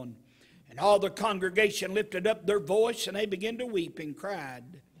 verse 1. And all the congregation lifted up their voice, and they began to weep and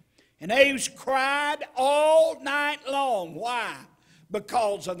cried. And they cried all night long. Why?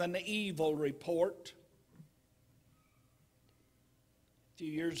 Because of an evil report. A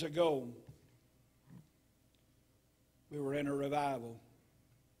few years ago, we were in a revival.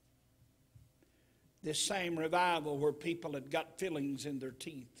 This same revival where people had got fillings in their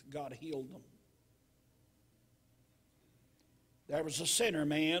teeth, God healed them. There was a sinner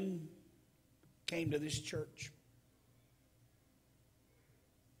man came to this church.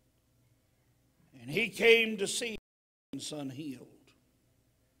 And he came to see his son healed.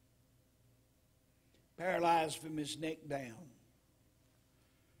 Paralyzed from his neck down.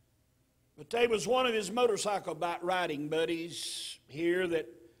 But there was one of his motorcycle bike riding buddies here that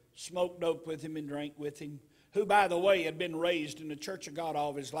smoked dope with him and drank with him, who, by the way, had been raised in the Church of God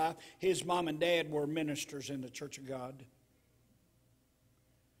all of his life. His mom and dad were ministers in the Church of God.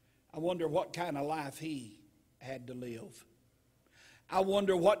 I wonder what kind of life he had to live. I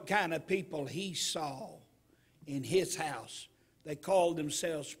wonder what kind of people he saw in his house. They called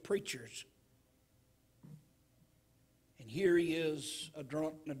themselves preachers. And here he is, a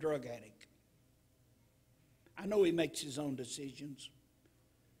drunk and a drug addict. I know he makes his own decisions,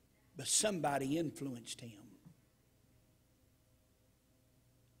 but somebody influenced him.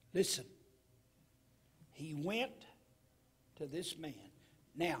 Listen, he went to this man.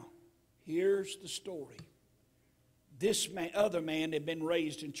 Now, here's the story. This other man had been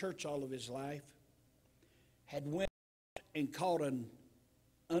raised in church all of his life, had went and caught an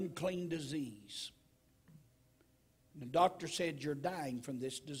unclean disease. And the doctor said, you're dying from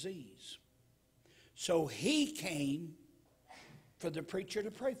this disease. So he came for the preacher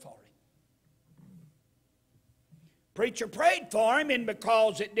to pray for him. Preacher prayed for him, and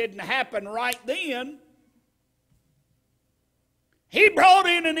because it didn't happen right then, he brought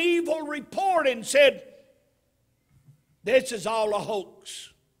in an evil report and said, this is all a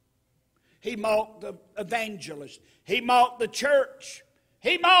hoax. He mocked the evangelist. He mocked the church.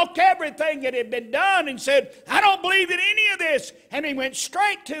 He mocked everything that had been done and said, I don't believe in any of this. And he went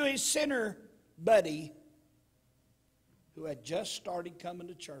straight to his sinner buddy who had just started coming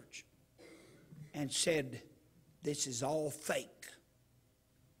to church and said, this is all fake.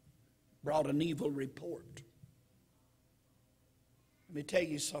 Brought an evil report. Let me tell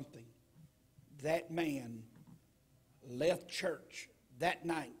you something. That man left church that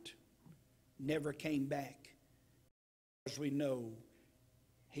night, never came back. As we know,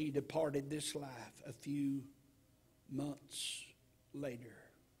 he departed this life a few months later,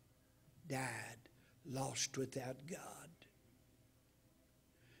 died, lost without God,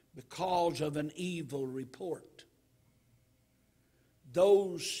 because of an evil report.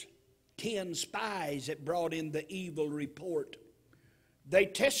 Those 10 spies that brought in the evil report, they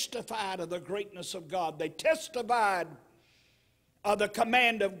testified of the greatness of God. They testified of the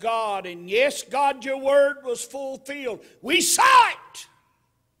command of God. And yes, God, your word was fulfilled. We saw it.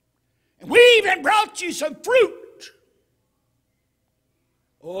 And we even brought you some fruit.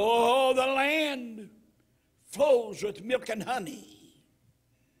 Oh, the land flows with milk and honey.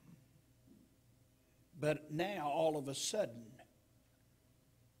 But now, all of a sudden,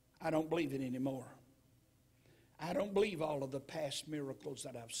 I don't believe it anymore. I don't believe all of the past miracles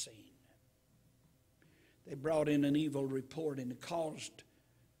that I've seen. They brought in an evil report, and it caused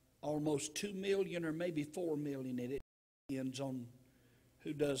almost 2 million or maybe 4 million. It depends on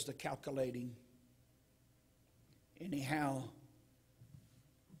who does the calculating. Anyhow,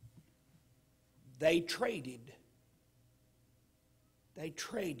 they traded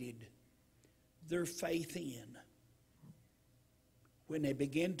their faith in when they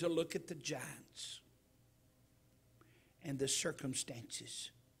began to look at the giants and the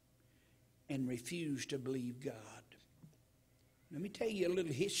circumstances and refuse to believe God. Let me tell you a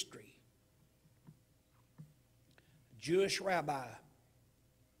little history. A Jewish rabbi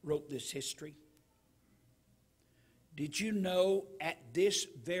wrote this history. Did you know at this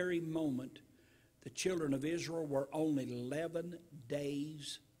very moment the children of Israel were only 11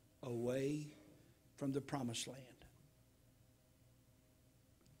 days away from the promised land?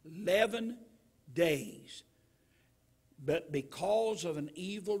 11 days. But because of an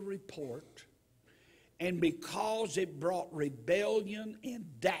evil report, and because it brought rebellion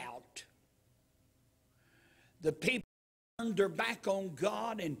and doubt, the people turned their back on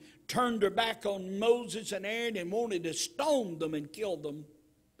God and turned their back on Moses and Aaron and wanted to stone them and kill them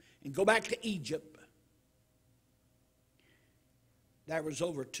and go back to Egypt. There was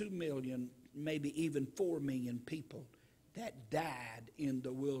over 2 million, maybe even 4 million people that died in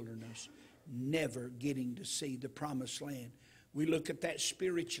the wilderness, never getting to see the promised land. We look at that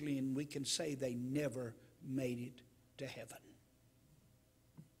spiritually and we can say they never made it to heaven.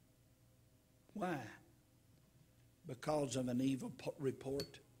 Why? Because of an evil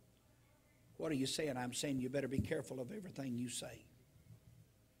report. What are you saying? I'm saying you better be careful of everything you say.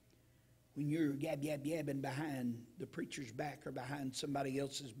 When you're yabbing behind the preacher's back or behind somebody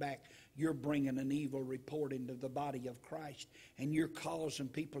else's back, you're bringing an evil report into the body of Christ, and you're causing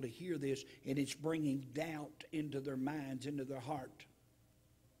people to hear this, and it's bringing doubt into their minds, into their heart.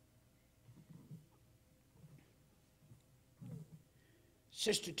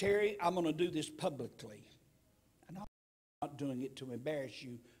 Sister Terry, I'm going to do this publicly. And I'm not doing it to embarrass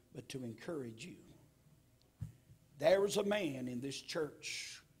you, but to encourage you. There was a man in this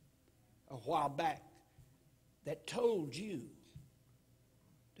church a while back that told you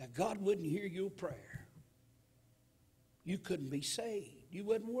that God wouldn't hear your prayer. You couldn't be saved. You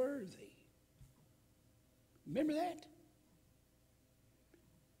wasn't worthy. Remember that?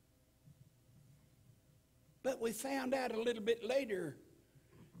 But we found out a little bit later,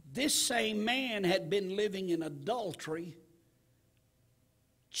 this same man had been living in adultery,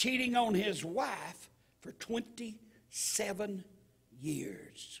 cheating on his wife for 27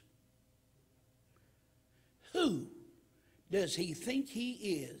 years. Who does he think he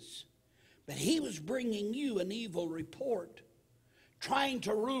is? But he was bringing you an evil report, trying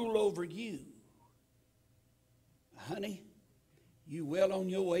to rule over you. Honey, you well on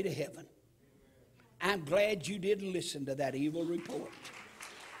your way to heaven. I'm glad you didn't listen to that evil report.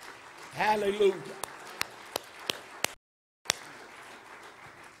 Hallelujah.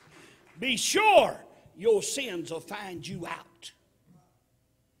 Be sure your sins will find you out.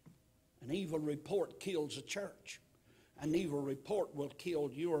 An evil report kills a church. An evil report will kill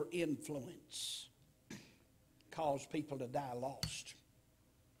your influence. Cause people to die lost.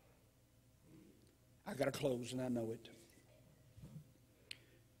 I got to close, and I know it.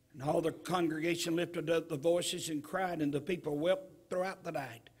 And all the congregation lifted up the voices and cried, and the people wept throughout the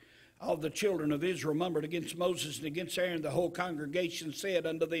night. All the children of Israel murmured against Moses and against Aaron. The whole congregation said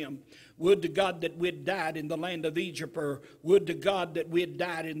unto them, would to God that we had died in the land of Egypt, or would to God that we had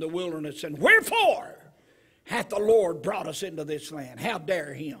died in the wilderness. And wherefore hath the Lord brought us into this land? How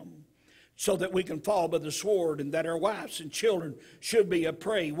dare him? So that we can fall by the sword, and that our wives and children should be a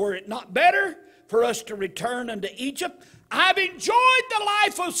prey. Were it not better for us to return unto Egypt? I've enjoyed the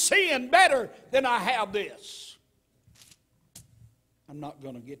life of sin better than I have this. I'm not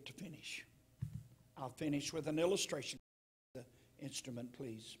going to get to finish. I'll finish with an illustration. The instrument,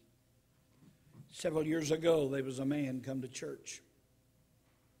 please. Several years ago, there was a man come to church.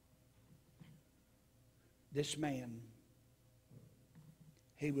 This man,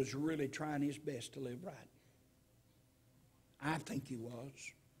 he was really trying his best to live right. I think he was.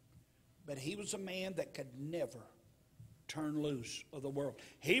 But he was a man that could never turn loose of the world.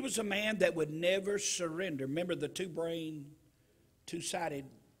 He was a man that would never surrender. Remember the two-sided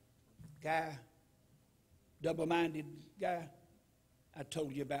guy, double-minded guy I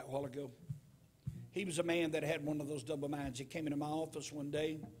told you about a while ago? He was a man that had one of those double minds. He came into my office one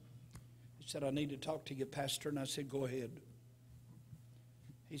day. He said, I need to talk to you, Pastor. And I said, go ahead.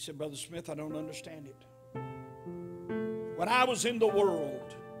 He said, Brother Smith, I don't understand it. When I was in the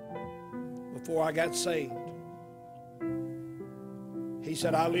world, before I got saved, he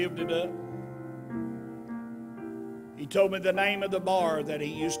said, I lived it up. He told me the name of the bar that he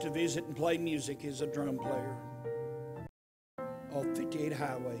used to visit and play music as a drum player off 58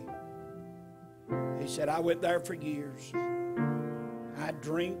 Highway. He said, I went there for years. I'd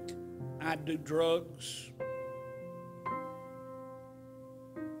drink, I'd do drugs.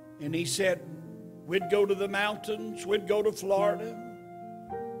 And he said, we'd go to the mountains, we'd go to Florida.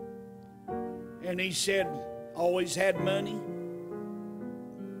 And he said, always had money.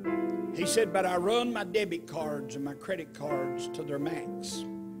 He said, but I run my debit cards and my credit cards to their max.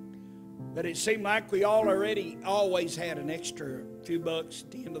 But it seemed like we already always had an extra few bucks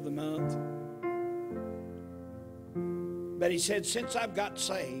at the end of the month. But he said, since I've got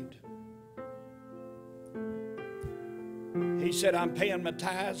saved, he said, I'm paying my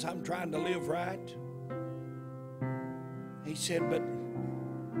tithes, I'm trying to live right. He said, but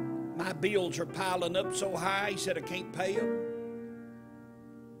my bills are piling up so high, he said, I can't pay them.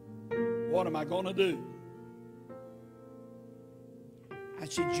 What am I going to do? I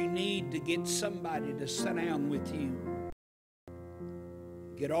said, you need to get somebody to sit down with you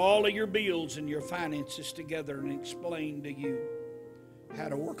get all of your bills and your finances together and explain to you how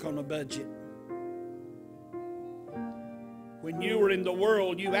to work on a budget. When you were in the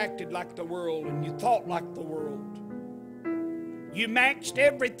world, you acted like the world and you thought like the world. You maxed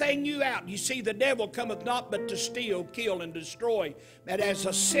everything you out. You see, the devil cometh not but to steal, kill, and destroy. But as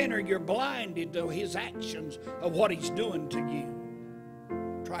a sinner, you're blinded to his actions of what he's doing to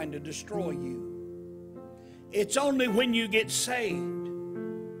you, trying to destroy you. It's only when you get saved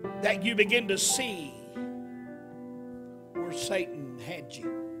that you begin to see where Satan had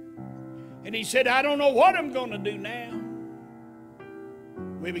you. And he said, I don't know what I'm going to do now.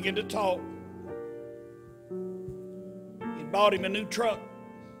 We begin to talk. He bought him a new truck.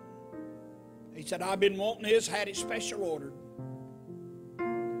 He said, I've been wanting this, had it special ordered.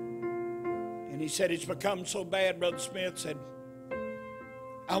 And he said, it's become so bad, Brother Smith said,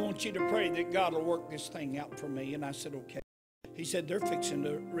 I want you to pray that God will work this thing out for me. And I said, okay. He said, they're fixing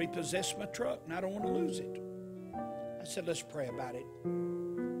to repossess my truck, and I don't want to lose it. I said, let's pray about it.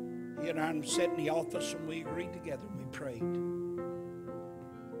 He and I sat in the office, and we agreed together, and we prayed.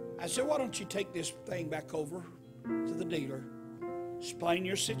 I said, why don't you take this thing back over to the dealer, explain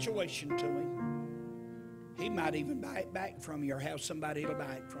your situation to him. He might even buy it back from you or have somebody to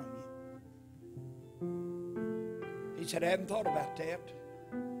buy it from you. He said, I hadn't thought about that.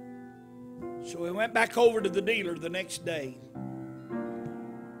 So we went back over to the dealer the next day.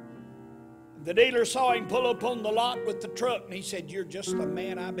 The dealer saw him pull up on the lot with the truck, and he said, you're just the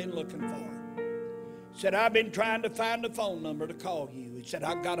man I've been looking for. He said, I've been trying to find a phone number to call you. He said,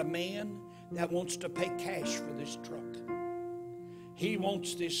 I've got a man that wants to pay cash for this truck. He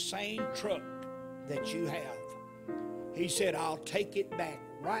wants this same truck that you have. He said, I'll take it back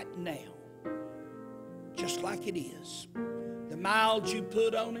right now, just like it is. The miles you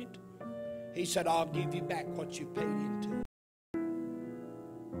put on it, he said, I'll give you back what you paid into it.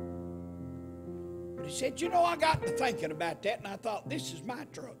 But he said, you know, I got to thinking about that, and I thought, this is my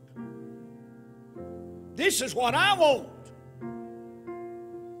truck. This is what I want.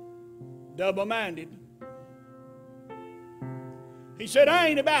 Double-minded. He said, I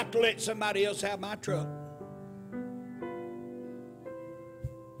ain't about to let somebody else have my truck.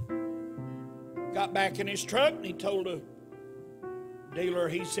 Got back in his truck, and he told the dealer,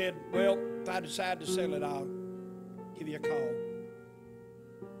 he said, well, if I decide to sell it, I'll give you a call.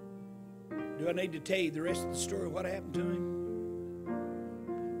 Do I need to tell you the rest of the story, what happened to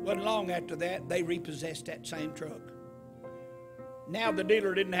him? Wasn't long after that, they repossessed that same truck. Now the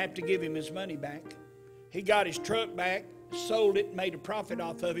dealer didn't have to give him his money back. He got his truck back, sold it, made a profit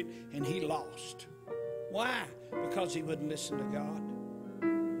off of it, and he lost. Why? Because he wouldn't listen to God.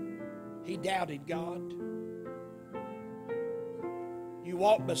 He doubted God. You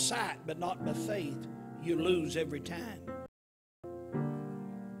walk by sight, but not by faith. You lose every time.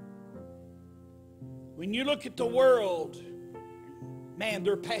 When you look at the world, man,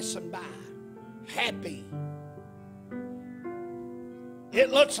 they're passing by, happy.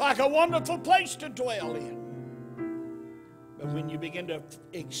 It looks like a wonderful place to dwell in. But when you begin to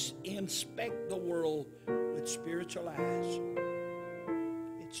inspect the world with spiritual eyes,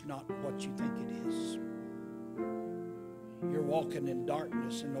 it's not what you think it is. You're walking in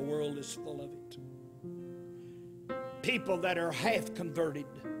darkness, and the world is full of it. People that are half converted,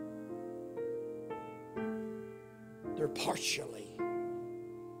 they're partially.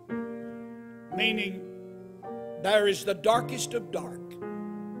 Meaning, there is the darkest of dark,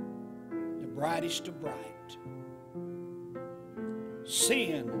 the brightest of bright.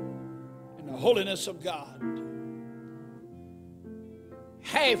 Sin and the holiness of God.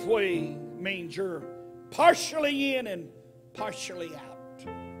 Halfway means you're partially in and partially out.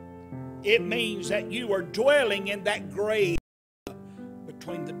 It means that you are dwelling in that gray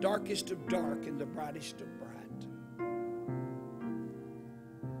between the darkest of dark and the brightest of bright.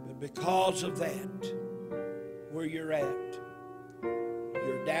 But because of that, where you're at,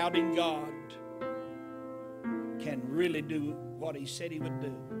 you're doubting God can really do what He said He would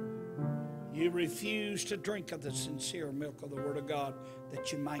do. You refuse to drink of the sincere milk of the Word of God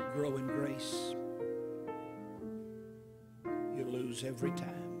that you might grow in grace. You lose every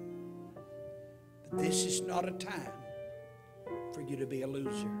time. But this is not a time for you to be a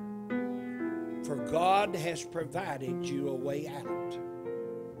loser. For God has provided you a way out.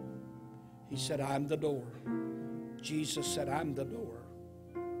 He said, I'm the door. Jesus said, I'm the door.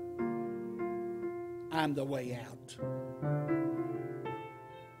 I'm the way out.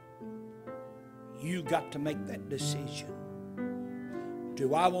 You got to make that decision.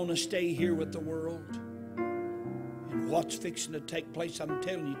 Do I want to stay here with the world? And what's fixing to take place? I'm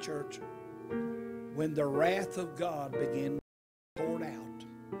telling you, church, when the wrath of God begins to be poured out,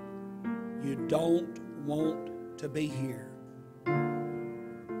 you don't want to be here.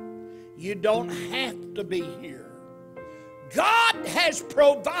 You don't have to be here. God has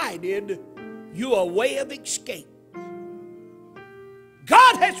provided you a way of escape.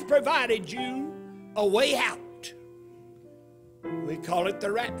 God has provided you a way out. We call it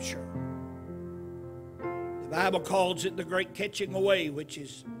the rapture. The Bible calls it the great catching away, which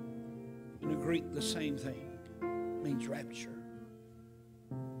is in the Greek the same thing. It means rapture.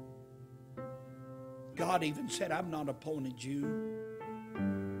 God even said, I've not appointed you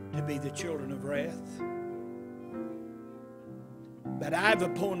to be the children of wrath, but I've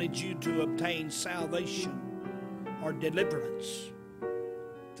appointed you to obtain salvation or deliverance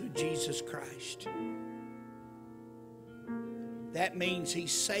through Jesus Christ. That means He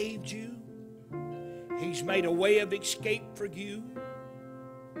saved you. He's made a way of escape for you,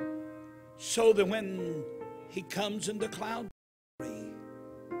 so that when He comes in the cloud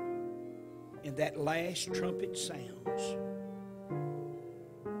and that last trumpet sounds,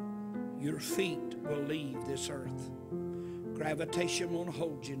 your feet will leave this earth. Gravitation won't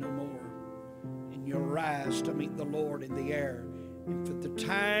hold you no more, and you'll rise to meet the Lord in the air. And for the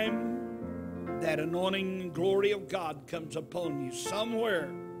time that anointing and glory of God comes upon you,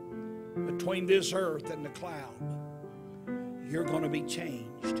 somewhere between this earth and the cloud, you're going to be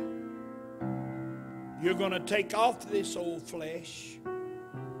changed. You're going to take off this old flesh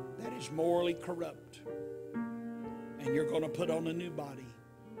that is morally corrupt, and you're going to put on a new body.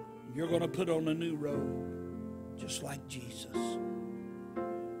 You're going to put on a new robe, just like Jesus.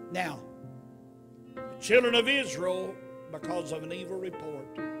 Now, the children of Israel, because of an evil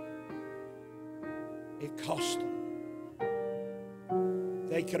report, it cost them.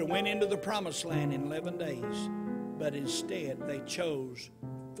 They could have went into the promised land in 11 days, but instead they chose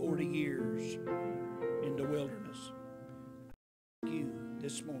 40 years in the wilderness. You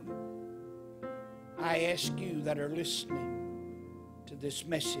this morning, I ask you that are listening to this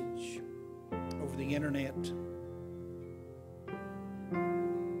message over the internet,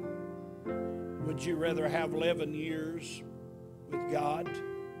 would you rather have 11 years with God,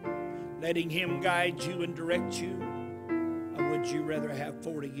 letting Him guide you and direct you, or would you rather have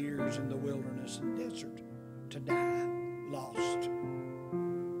 40 years in the wilderness and desert to die lost?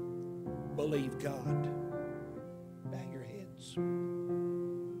 Believe God. Bow your heads.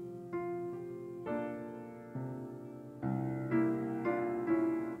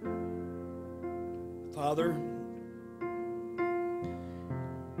 Father,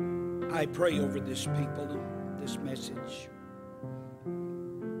 I pray over this people, this message.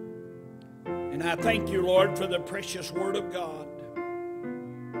 And I thank you, Lord, for the precious Word of God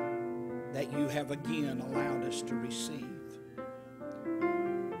that you have again allowed us to receive.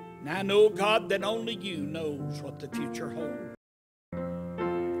 And I know, God, that only you knows what the future holds.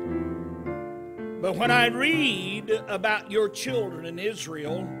 But when I read about your children in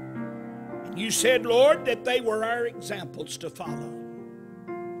Israel, and you said, Lord, that they were our examples to follow,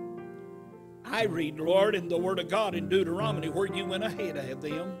 I read, Lord, in the Word of God in Deuteronomy where you went ahead of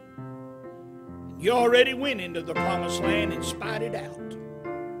them. You already went into the promised land and spied it out.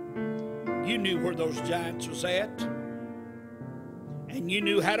 You knew where those giants was at, and you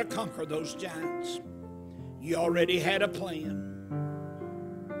knew how to conquer those giants. You already had a plan.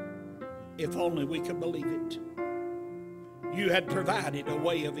 If only we could believe it. You had provided a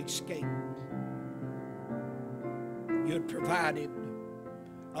way of escape. You had provided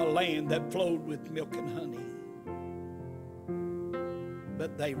a land that flowed with milk and honey.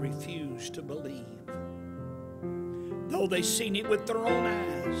 But they refused to believe. Though they seen it with their own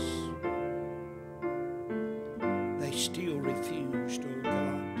eyes, they still refused, oh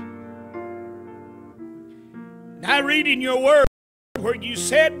God. And I read in your word where you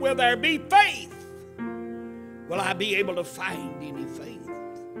said, will there be faith? Will I be able to find any faith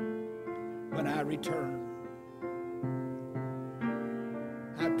when I return?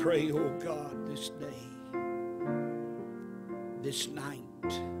 I pray, oh God, this day, this night,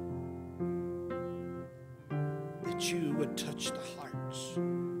 that you would touch the hearts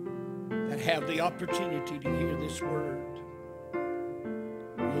that have the opportunity to hear this word.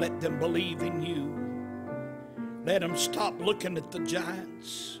 Let them believe in you. Let them stop looking at the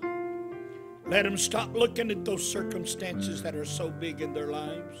giants. Let them stop looking at those circumstances that are so big in their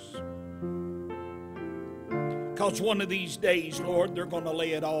lives. Because one of these days, Lord, they're going to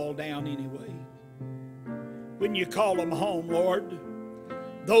lay it all down anyway. When you call them home, Lord,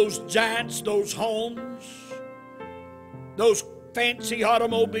 those giants, those homes, those fancy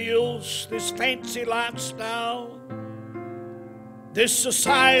automobiles, this fancy lifestyle, this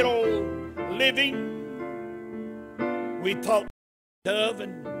societal living we thought of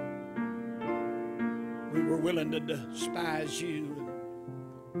and we were willing to despise you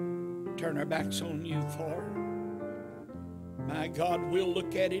and turn our backs on you for. My God, we'll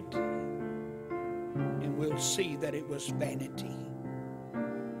look at it and we'll see that it was vanity,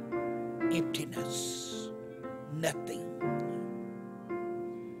 emptiness, nothing.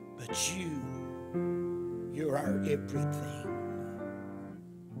 But you're our everything.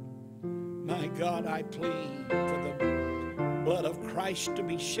 My God, I plead for the blood of Christ to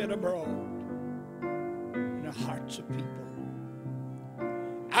be shed abroad in the hearts of people.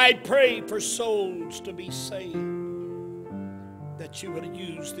 I pray for souls to be saved, that you would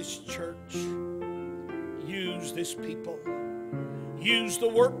use this church, use this people, use the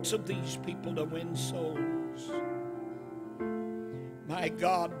works of these people to win souls. My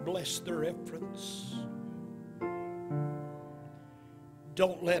God, bless their efforts.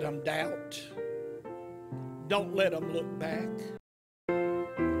 Don't let them doubt. Don't let them look back.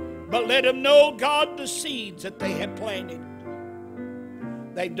 But let them know, God, the seeds that they have planted,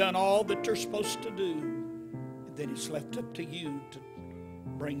 they've done all that they're supposed to do. And then it's left up to you to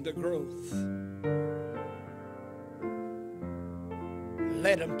bring the growth.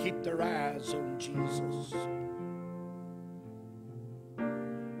 Let them keep their eyes on Jesus.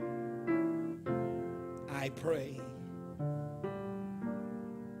 I pray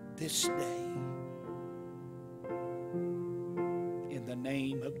this day in the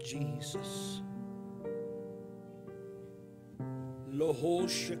name of Jesus. Loho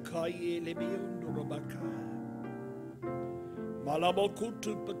shakaye lebiondorobaka.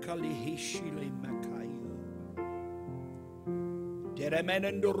 Malabokutu pakalihishi makaya.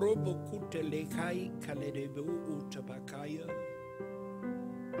 Deremenendorobokute lekai kaledebu utabakaya.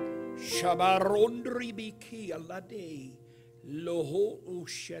 Shabarondri biki alade loho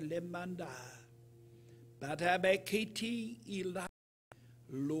ushalemanda batabekiti ila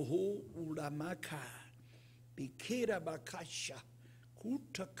loho ulamaka bikira bakasha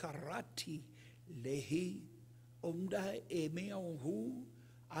kutakarati lehi omda emeonhu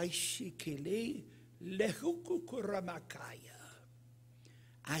aishikele lehukukuramakaya.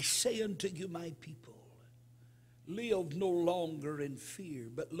 I say unto you, my people, live no longer in fear,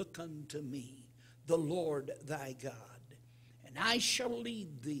 but look unto me, the Lord thy God, and I shall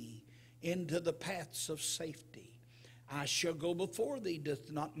lead thee into the paths of safety. I shall go before thee,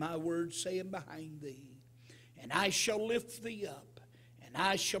 doth not my word say, and behind thee. And I shall lift thee up, and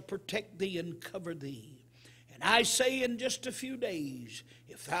I shall protect thee and cover thee. And I say in just a few days,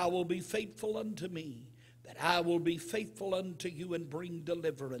 if thou wilt be faithful unto me, that I will be faithful unto you and bring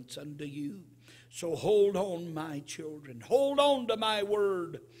deliverance unto you. So hold on, my children. Hold on to my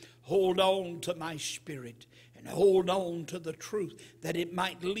word. Hold on to my spirit. And hold on to the truth, that it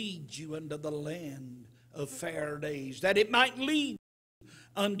might lead you unto the land of fair days, that it might lead you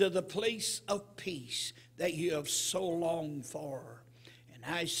unto the place of peace that you have so longed for. And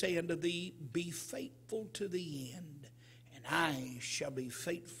I say unto thee, be faithful to the end, and I shall be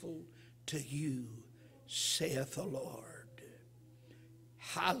faithful to you, saith the Lord.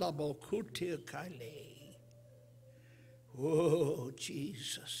 Oh,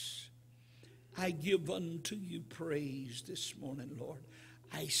 Jesus, I give unto you praise this morning, Lord.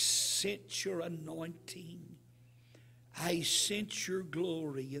 I sense your anointing. I sense your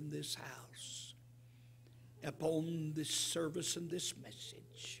glory in this house, upon this service and this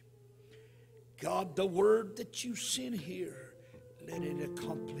message. God, the word that you sent here, let it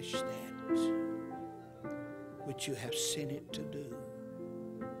accomplish that which you have sent it to do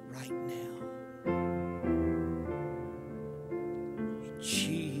right now. In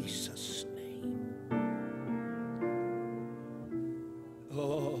Jesus' name.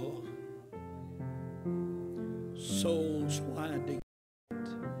 Oh, souls, why do you wait?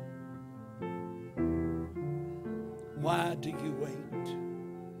 Why do you wait?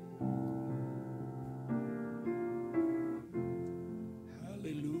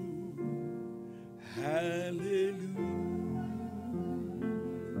 Hallelujah. Hallelujah.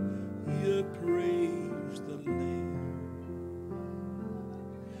 Praise the Lamb.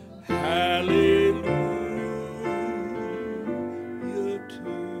 Hallelujah to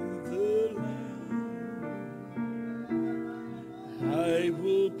the Lamb. I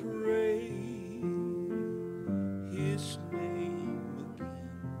will praise his name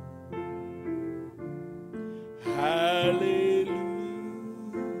again. Hallelujah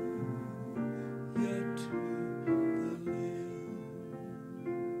to the Lamb.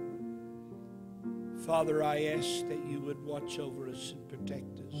 Father, I ask that you would watch over us and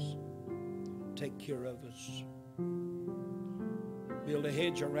protect us. Take care of us. Build a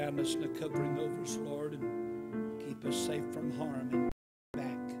hedge around us and a covering over us, Lord, and keep us safe from harm, and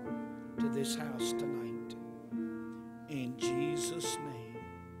back to this house tonight. Jesus'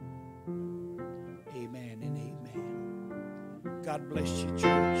 name. Amen and amen. God bless you,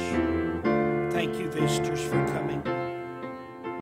 church. Thank you, visitors, for coming.